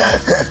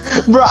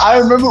bathroom. Bro, I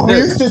remember we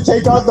used to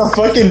take out the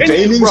fucking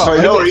paintings for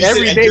no reason.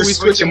 Every day we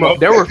switch them up.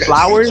 There were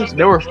flowers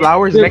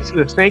next to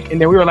the sink,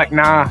 and then we were like,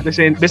 nah, this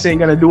ain't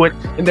gonna do it.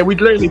 And then we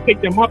literally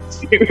picked them up and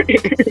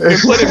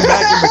put them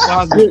back in the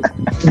closet.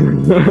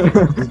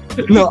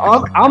 No,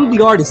 I'm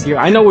the artist here.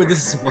 I know where this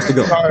is supposed to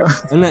go.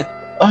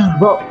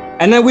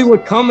 And then we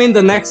would come in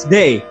the next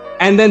day,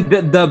 and then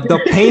the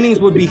paintings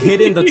would be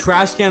hidden, the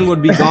trash can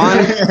would be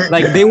gone.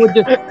 Like they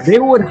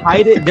would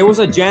hide it. There was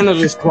a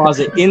janitor's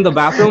closet in the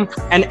bathroom,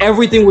 and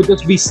everything would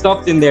just be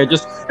stuffed in there,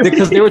 just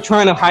because they were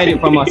trying to hide it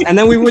from us. And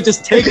then we would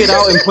just take it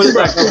out and put it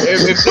back.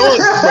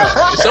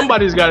 If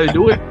somebody's got to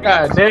do it,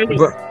 god damn it.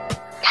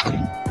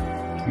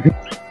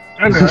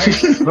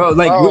 Bro,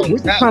 like we're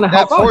just trying to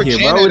help out here,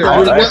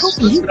 bro. We're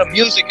listening to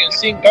music and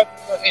sing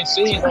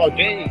all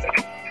day.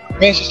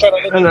 Man, she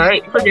started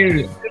looking forget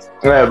it.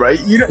 Yeah, right.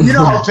 You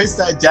know how pissed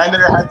that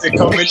janitor had to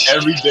come in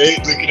every day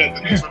looking at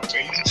the different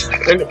pages.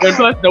 And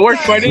plus, the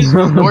worst part is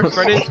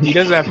he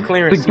doesn't have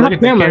clearance. Look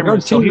at the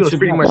camera, so he was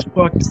pretty much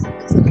fucked.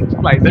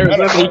 Like there was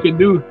nothing he could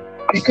do.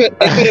 They couldn't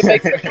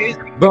make a kid.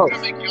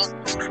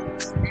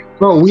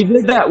 Bro, we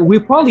did that. We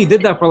probably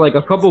did that for like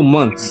a couple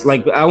months.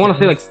 Like I want to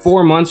say like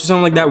 4 months or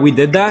something like that. We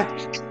did that,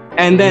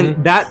 and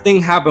then that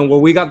thing happened where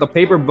we got the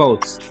paper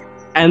boats,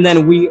 and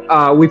then we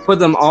put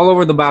them all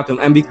over the bathroom.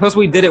 And because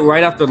we did it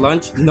right after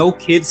lunch, no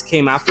kids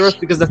came after us,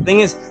 because the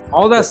thing is,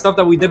 all that stuff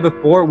that we did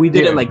before, we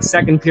did it like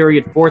 2nd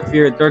period, 4th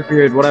period, 3rd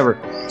period, whatever.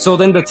 So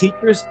then the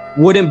teachers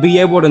wouldn't be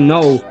able to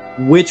know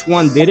which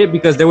one did it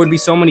because there would be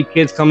so many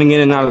kids coming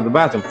in and out of the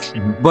bathroom.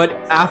 But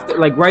after,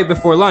 like right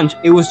before lunch,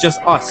 it was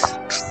just us,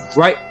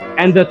 right?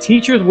 And the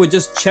teachers would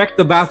just check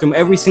the bathroom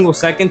every single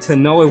second to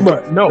know if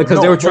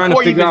because they were trying to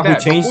figure out who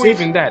changed it.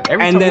 Even that,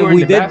 every and time then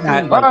we did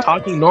that, like,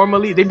 talking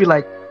normally, they'd be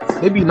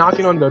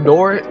knocking on the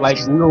door like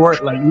we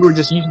were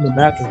just using the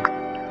bathroom.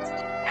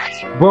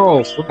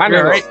 Bro, I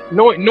know, right?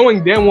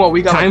 Knowing damn well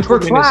we got time like for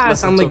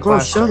class. I'm like, bro,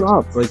 shut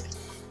up.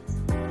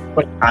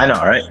 Like, I know,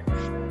 right?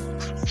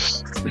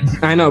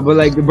 I know, but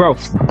like, bro,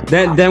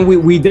 then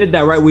we did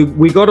that, right?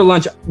 We go to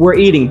lunch, we're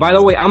eating. By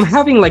the way, I'm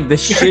having like the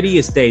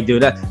shittiest day,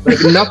 dude. Like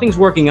nothing's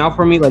working out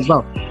for me. Like,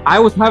 bro, I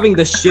was having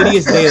the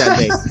shittiest day that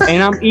day,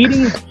 and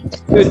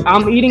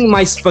I'm eating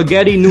my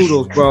spaghetti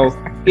noodles, bro,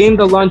 in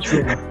the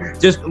lunchroom,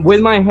 just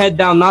with my head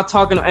down, not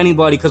talking to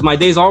anybody because my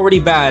day's already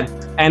bad,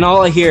 and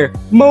all I hear,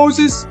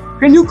 Moses,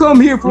 can you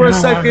come here for a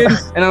second?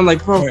 And I'm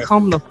like, bro,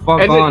 come the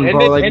fuck on,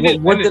 bro. Like,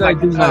 what did I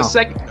do now?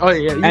 Oh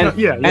yeah,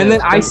 and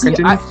then I see.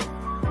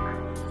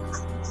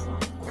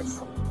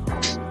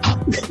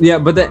 Yeah,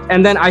 but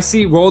then I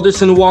see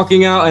Rolderson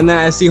walking out, and then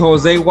I see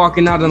Jose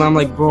walking out, and I'm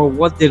like, bro,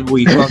 what did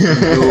we fucking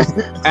do?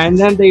 And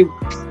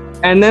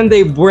then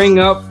they bring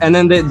up, and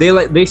then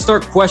they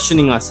start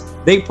questioning us.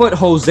 They put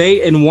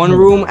Jose in one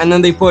room, and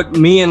then they put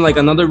me in like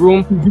another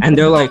room, and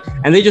they're like,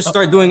 and they just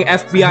start doing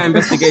FBI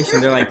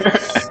investigation. They're like,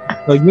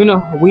 so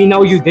we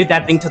know you did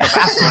that thing to the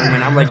bathroom,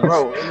 and I'm like,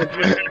 bro,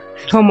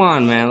 come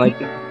on, man, like.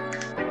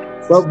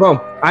 Bro,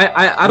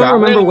 I don't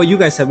remember what you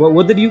guys said.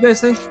 What did you guys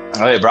say?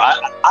 Okay, bro,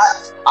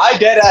 I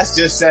dead ass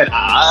just said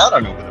I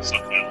don't know what the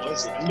fuck that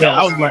was. Yeah,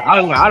 I was like,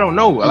 I don't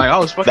know. Like I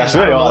was fucking. That's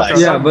really all I said.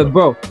 Yeah, but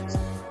bro.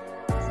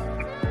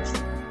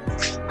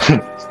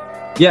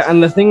 Yeah,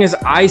 and the thing is,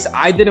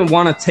 I didn't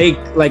want to take,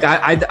 like,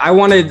 I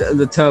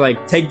wanted to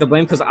like take the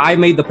blame because I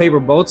made the paper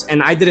boats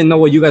and I didn't know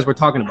what you guys were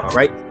talking about,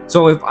 right?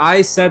 So if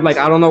I said like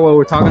I don't know what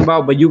we're talking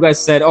about, but you guys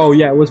said, oh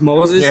yeah, it was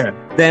Moses,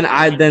 then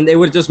it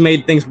would have just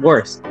made things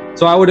worse.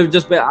 So I would have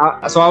just been,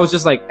 so I was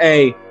just like,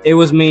 hey, it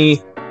was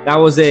me, that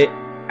was it.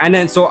 And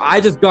then so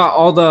I just got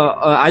all the,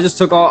 I just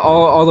took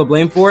all the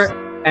blame for it,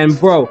 and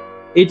bro,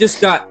 it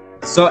just got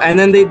so. And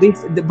then they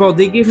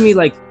gave me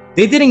like,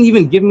 they didn't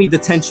even give me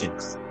detention.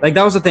 Like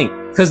that was the thing,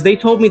 because they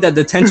told me that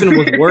detention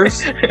was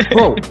worse.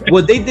 Bro,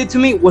 what they did to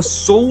me was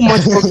so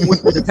much fucking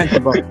worse than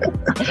detention, bro.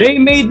 They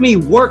made me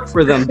work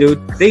for them,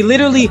 dude. They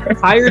literally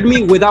hired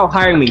me without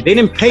hiring me. They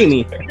didn't pay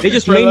me. They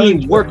just made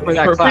me work for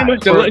that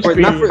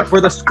class.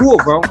 For the school,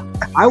 bro.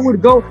 I would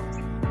go,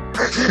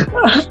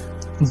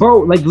 bro,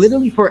 like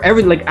literally for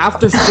like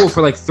after school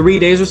for like 3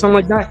 days or something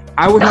like that.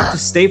 I would have to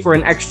stay for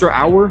an extra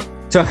hour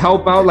to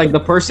help out like the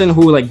person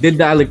who like did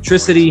the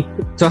electricity,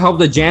 to help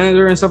the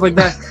janitor and stuff like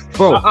that.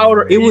 Bro,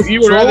 it was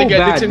so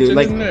bad, dude.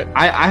 Like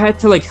I had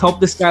to like help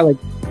this guy, like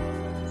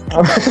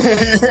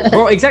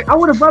bro, exactly. I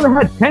would have rather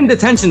had 10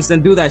 detentions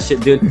than do that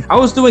shit, dude. I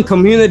was doing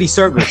community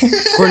service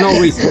for no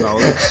reason, bro.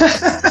 Like,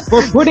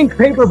 for putting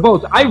paper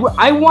boats.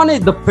 I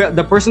wanted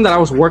the person that I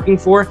was working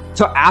for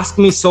to ask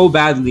me so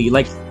badly,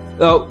 like,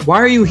 why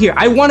are you here?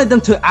 I wanted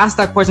them to ask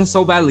that question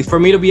so badly for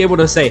me to be able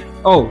to say,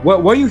 oh,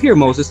 why are you here,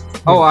 Moses?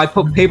 Oh, I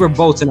put paper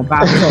boats in a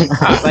bathroom.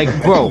 Like,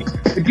 bro,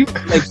 you,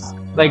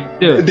 like,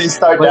 dude. They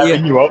start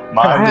dapping you up.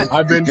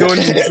 I've been doing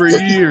it for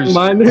years.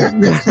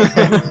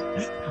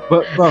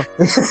 But, bro,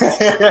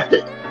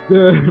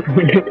 dude,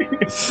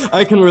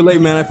 I can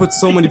relate, man. I put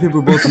so many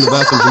paper boats in the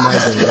bathroom in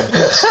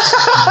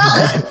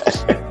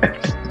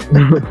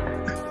my day.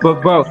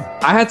 But bro,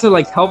 I had to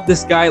like help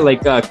this guy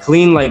like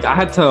clean, like I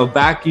had to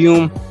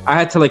vacuum, I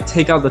had to like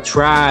take out the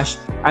trash,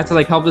 I had to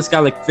like help this guy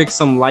like fix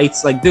some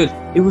lights. Like, dude,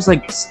 it was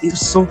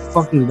so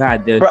fucking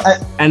bad, dude. Bro,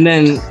 and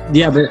then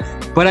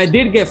but I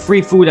did get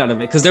free food out of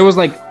it because there was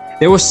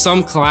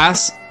some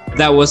class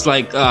that was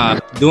like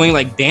doing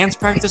like dance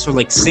practice or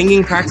like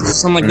singing practice or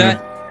something like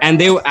that,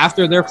 and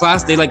after their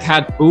class they like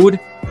had food,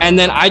 and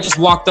then I just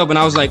walked up and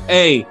I was like,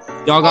 hey,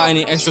 y'all got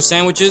any extra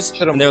sandwiches?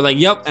 And they're like,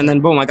 yep, and then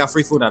boom, I got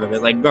free food out of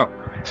it. Like, bro,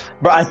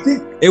 I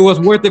think it was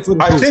worth it for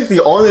the food. I think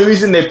the only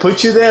reason they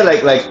put you there,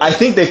 like I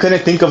think they couldn't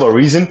think of a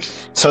reason,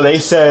 so they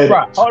said,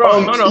 right, hold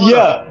on.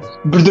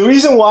 But the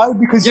reason why,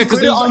 because you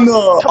put it on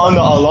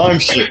the alarm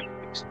sheet.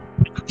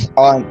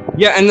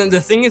 Yeah, and then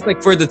the thing is,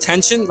 like for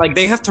detention, like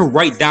they have to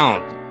write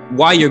down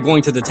why you're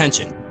going to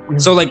detention.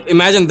 So like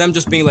imagine them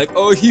just being like,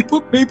 oh, he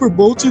put paper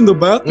boats in the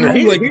bathroom.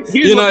 Like,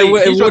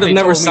 it would have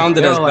never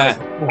sounded as bad.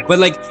 But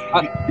like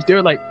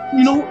they're like,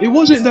 it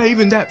wasn't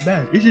even that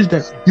bad. It's just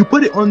that you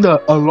put it on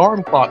the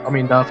alarm clock. I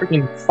mean, the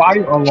freaking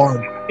fire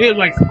alarm. It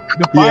like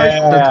the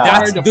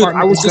fire department. Dude,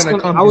 I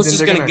was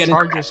just gonna get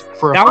charge us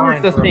for a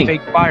fine for a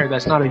fake fire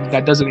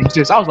that doesn't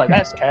exist. I was like,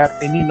 that's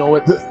cap, and you know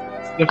it.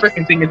 The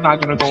freaking thing is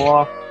not gonna go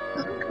off.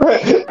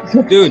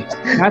 Dude,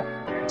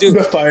 dude,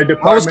 the fire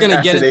department. I was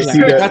gonna get it.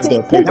 That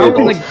was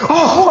like,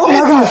 oh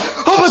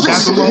my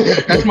god,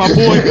 that's my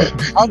boy.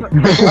 How the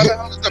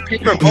hell is the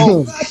paper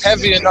boat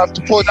heavy enough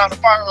to pull down the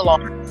fire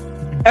alarm?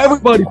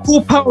 everybody,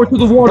 full power to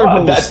the water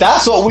hose.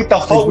 That's what we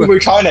thought we were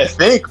trying to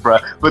think, bro.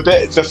 But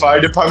the fire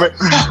department.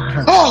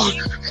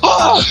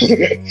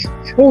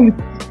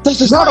 This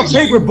is not a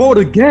paper boat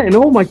again.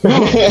 Oh my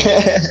god,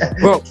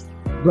 bro.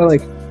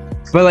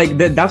 But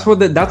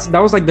that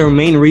was like their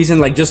main reason,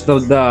 like just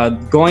the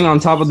going on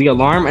top of the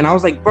alarm. And I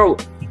was like, bro,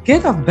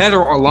 get a better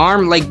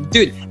alarm. Like,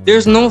 dude,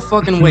 there's no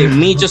fucking way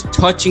me just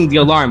touching the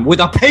alarm with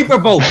a paper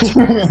boat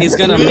is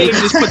gonna make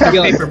this put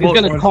together. It's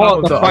gonna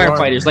call the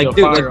firefighters. Like,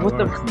 dude, like what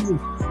the.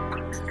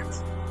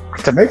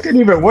 To make it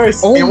even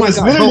worse, oh it was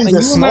literally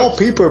the small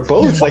paper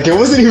boats. Like, it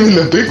wasn't even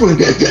the big one.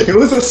 It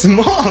was a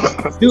small.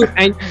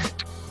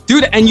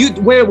 Dude, and you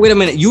wait a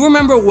minute. You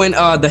remember when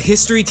the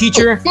history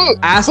teacher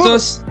asked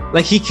us,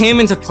 like, he came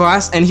into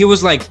class and he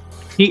was like,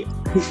 he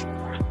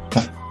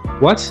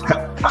what?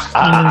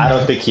 I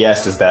don't think he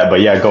asked us that, but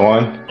yeah, go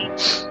on.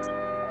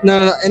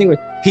 No. Anyway,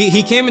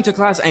 he came into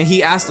class and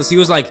he asked us. He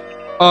was like,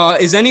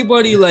 is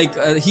anybody like?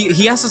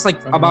 He asked us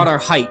like about our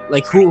height,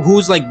 like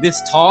who's like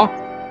this tall,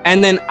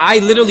 and then I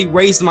literally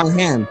raised my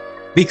hand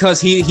because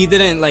he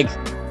didn't like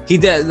he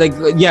did like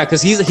yeah,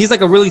 because he's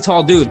like a really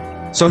tall dude.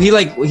 So he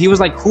was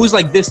like, who's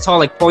like this tall,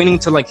 like pointing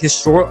to like his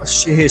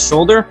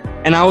shoulder,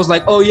 and I was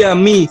like, oh yeah,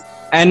 me.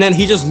 And then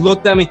he just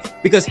looked at me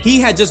because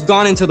he had just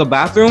gone into the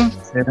bathroom,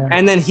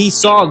 and then he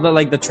saw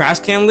the trash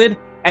can lid,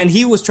 and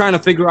he was trying to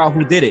figure out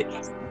who did it.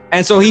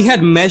 And so he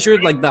had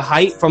measured like the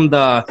height from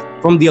the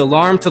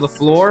alarm to the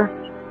floor,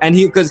 and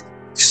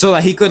so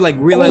that he could like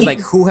realize like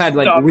who had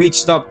like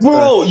reached up.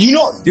 Bro, do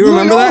you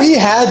remember that? He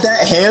had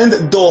that hand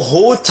the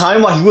whole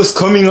time while he was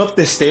coming up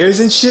the stairs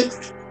and shit.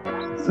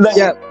 Like,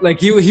 yeah, like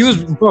he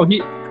was, bro.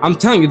 I'm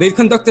telling you, they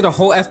conducted a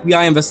whole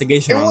FBI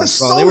investigation on this,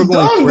 bro. So they were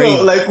going dumb, crazy.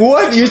 bro. Like,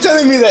 what? You're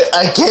telling me that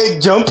I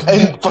can't jump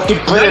and fucking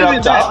put it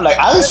up top? Like,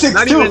 I'm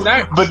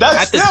 6'2", but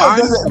that's still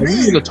doesn't mean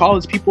we were the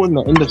tallest people in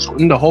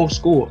the whole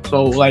school.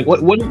 So, like,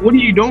 what are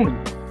you doing?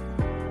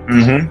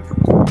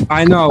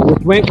 I know,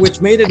 which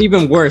made it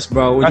even worse,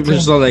 bro. Which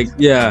was so like,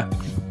 yeah.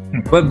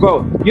 But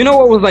bro, you know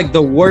what was like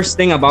the worst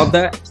thing about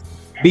that?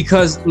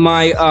 Because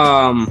my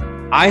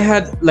I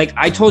had, like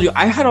I told you,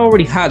 I had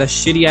already had a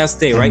shitty ass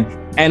day, right?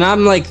 And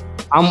I'm like,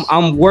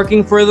 I'm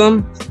working for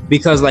them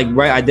because like,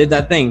 right, I did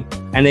that thing,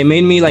 and they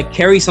made me like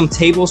carry some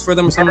tables for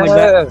them or something like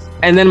that.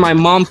 And then my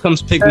mom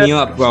comes pick me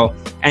up, bro,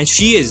 and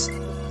she is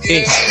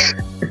pissed.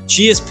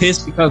 She is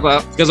pissed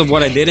because of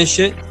what I did and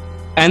shit.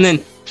 And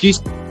then she's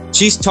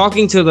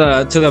talking to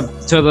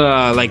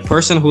the like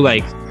person who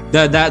like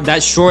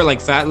that short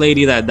like fat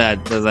lady that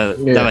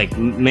like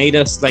made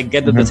us like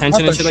get the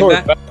detention and shit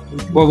like that.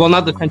 Well,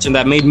 not detention.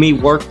 That made me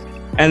work.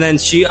 And then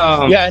she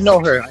yeah, I know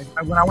her.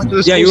 When I went to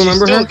the school, yeah, you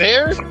remember she's her? Still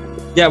there?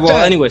 Yeah,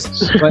 well, anyways,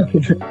 but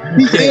she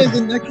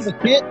stands next to the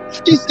kid.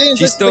 She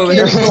stands next to the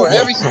kid's door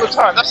every single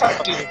time. That's how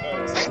she does.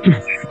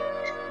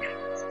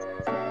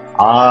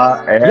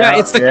 Yeah,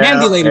 it's the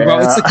candy lady, bro.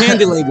 It's the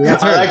candy lady.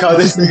 That's her. I like how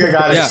this nigga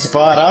got his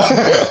spot up.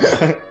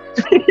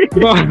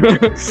 Bro,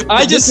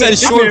 I just said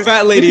short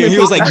fat lady, and he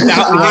was like,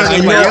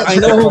 I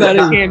know who that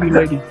is. Candy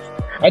lady.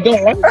 I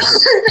don't like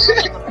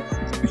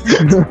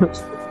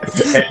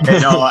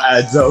It all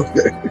adds up.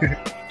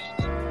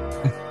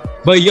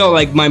 But yo,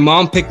 like my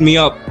mom picked me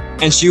up,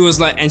 and she was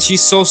like, and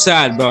she's so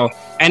sad, bro.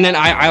 And then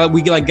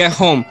we like get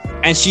home,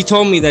 and she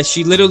told me that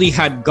she literally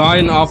had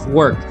gotten off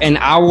work an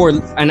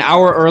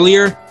hour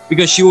earlier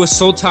because she was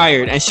so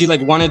tired, and she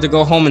like wanted to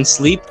go home and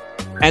sleep.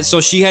 And so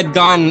she had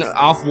gotten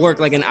off work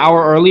like an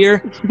hour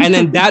earlier, and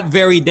then that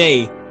very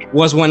day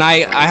was when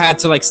I had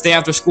to like stay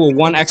after school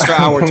 1 extra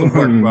hour to work,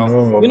 bro.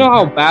 No. You know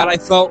how bad I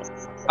felt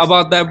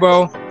about that,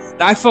 bro?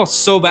 I felt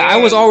so bad. I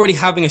was already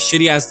having a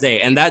shitty ass day,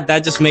 and that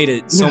just made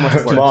it so much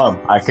worse. Mom,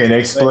 I can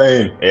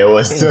explain. It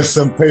was just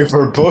some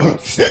paper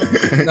books.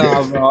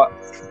 No, bro.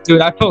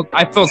 Dude, I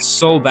felt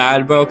so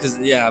bad, bro. Cause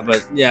yeah,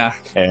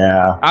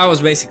 I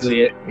was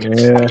basically it.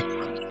 Yeah.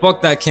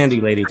 Fuck that candy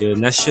lady, dude.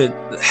 That shit.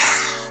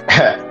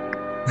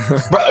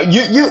 Bro,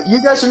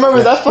 you guys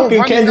remember that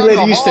fucking candy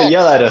lady used to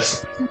yell at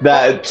us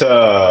that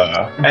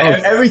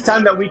every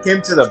time that we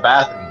came to the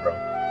bathroom, bro.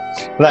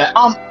 Like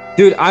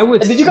dude, I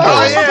would. Did you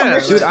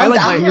guys? Dude, I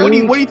like. What do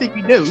you think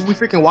we did? We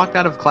freaking walked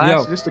out of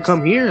class just to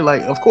come here.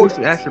 Like, of course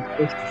we asked your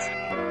permission.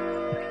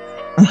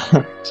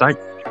 It's like,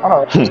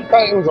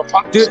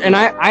 dude, and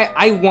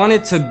I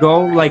wanted to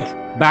go like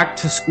back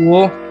to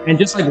school and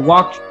just like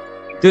walk.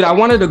 Dude, I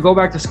wanted to go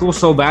back to school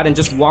so bad and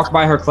just walk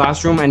by her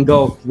classroom and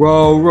go,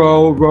 row,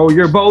 row, row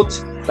your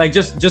boat. Like,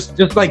 just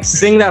like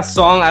sing that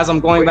song as I'm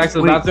going back to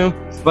the bathroom.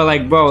 But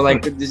like, bro,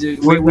 like,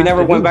 we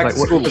never went back to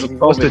school because of COVID.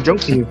 What's the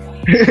joke to you?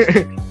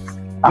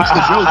 What's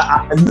the joke?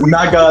 I'm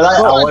not gonna lie,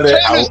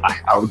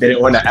 I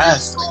didn't want to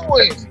ask.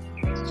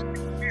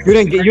 You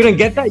didn't get that? You didn't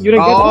get that?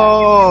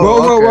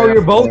 Row, row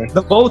your boat.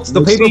 The boats,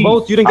 the paper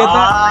boats. You didn't get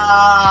that?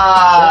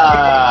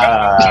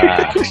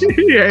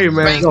 Hey,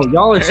 man. Yo,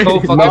 y'all are so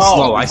fucking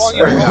slow. I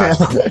swear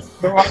to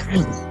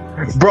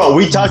God. Bro,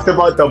 we talked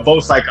about the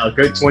boats like a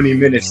good 20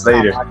 minutes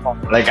later.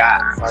 Like,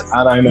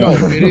 I don't know.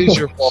 No, it is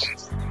your fault.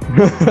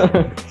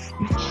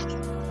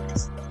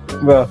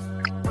 Bro.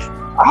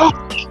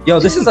 Yo,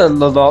 this is the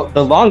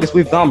longest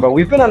we've gone, bro.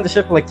 We've been on the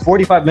ship for like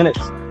 45 minutes.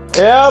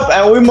 Yep,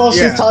 and we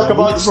mostly talk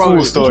about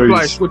school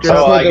stories.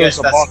 So I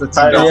guess that's the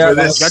title for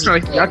this.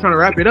 Y'all trying to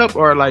wrap it up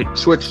or like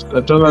switch to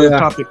another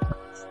topic?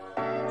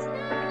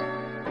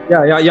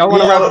 Yeah, y'all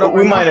want to wrap it up?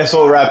 We might as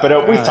well wrap it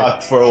up. We've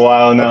talked for a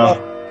while now.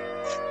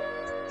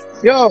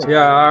 Yo.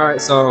 Yeah, all right.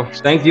 So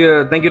thank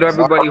you to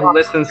everybody who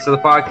listens to the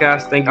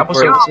podcast. Thank you for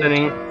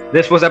listening.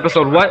 This was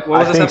episode what?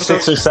 What was this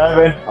episode? 6 or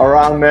 7,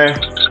 around there.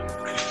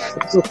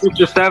 Episode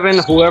 6 or 7.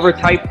 Whoever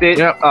typed it,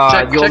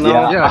 you'll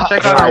know. Yeah,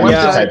 check out our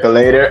website. Type it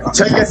later.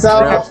 Check us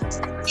out.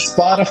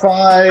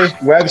 Spotify,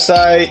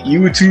 website,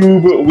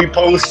 YouTube. We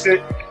post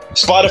it.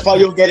 Spotify,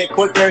 you'll get it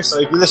quicker. So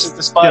if you listen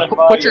to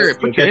Spotify, put your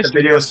get the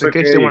videos quicker.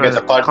 You get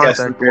the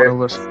podcast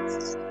quicker.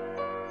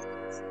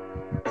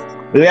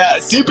 Yeah,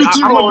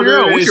 CP2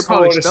 order. We should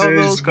probably spell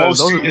those because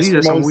these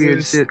are some weird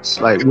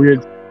shits, like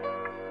weird.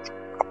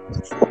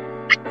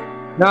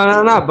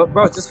 No, but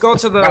bro, just go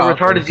to the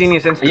Retarded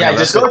Genius Instagram. Yeah,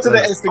 just go to the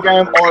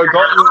Instagram or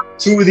go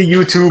to the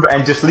YouTube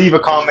and just leave a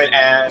comment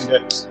and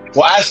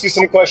we'll ask you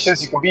some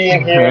questions. You can be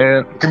in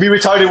here, you can be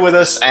retarded with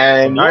us,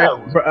 and have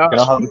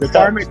a good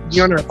time. Be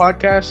on our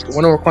podcast.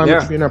 One of the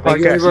requirements to be in our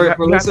podcast.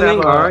 You have to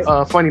have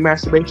a funny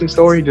masturbation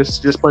story.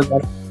 Just put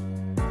that.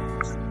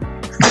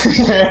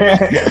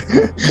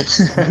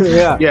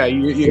 Yeah.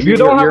 If you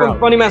don't have a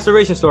funny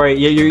masturbation story,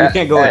 you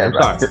can't go in.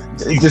 I'm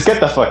sorry. Just get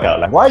the fuck out.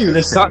 Like, why are you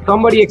listening?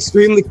 Somebody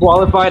extremely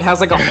qualified has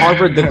like a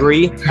Harvard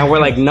degree, and we're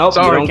like, nope,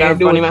 you don't got a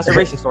funny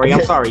masturbation story.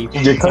 I'm sorry.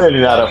 You're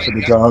clearly not up for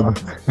the job.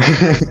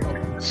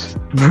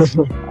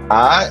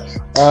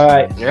 All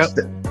right. Yep.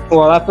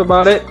 Well, that's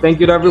about it.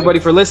 Thank you to everybody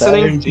for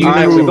listening. All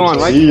right, we're going,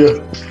 right? See ya.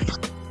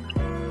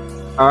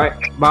 All right,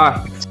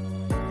 bye.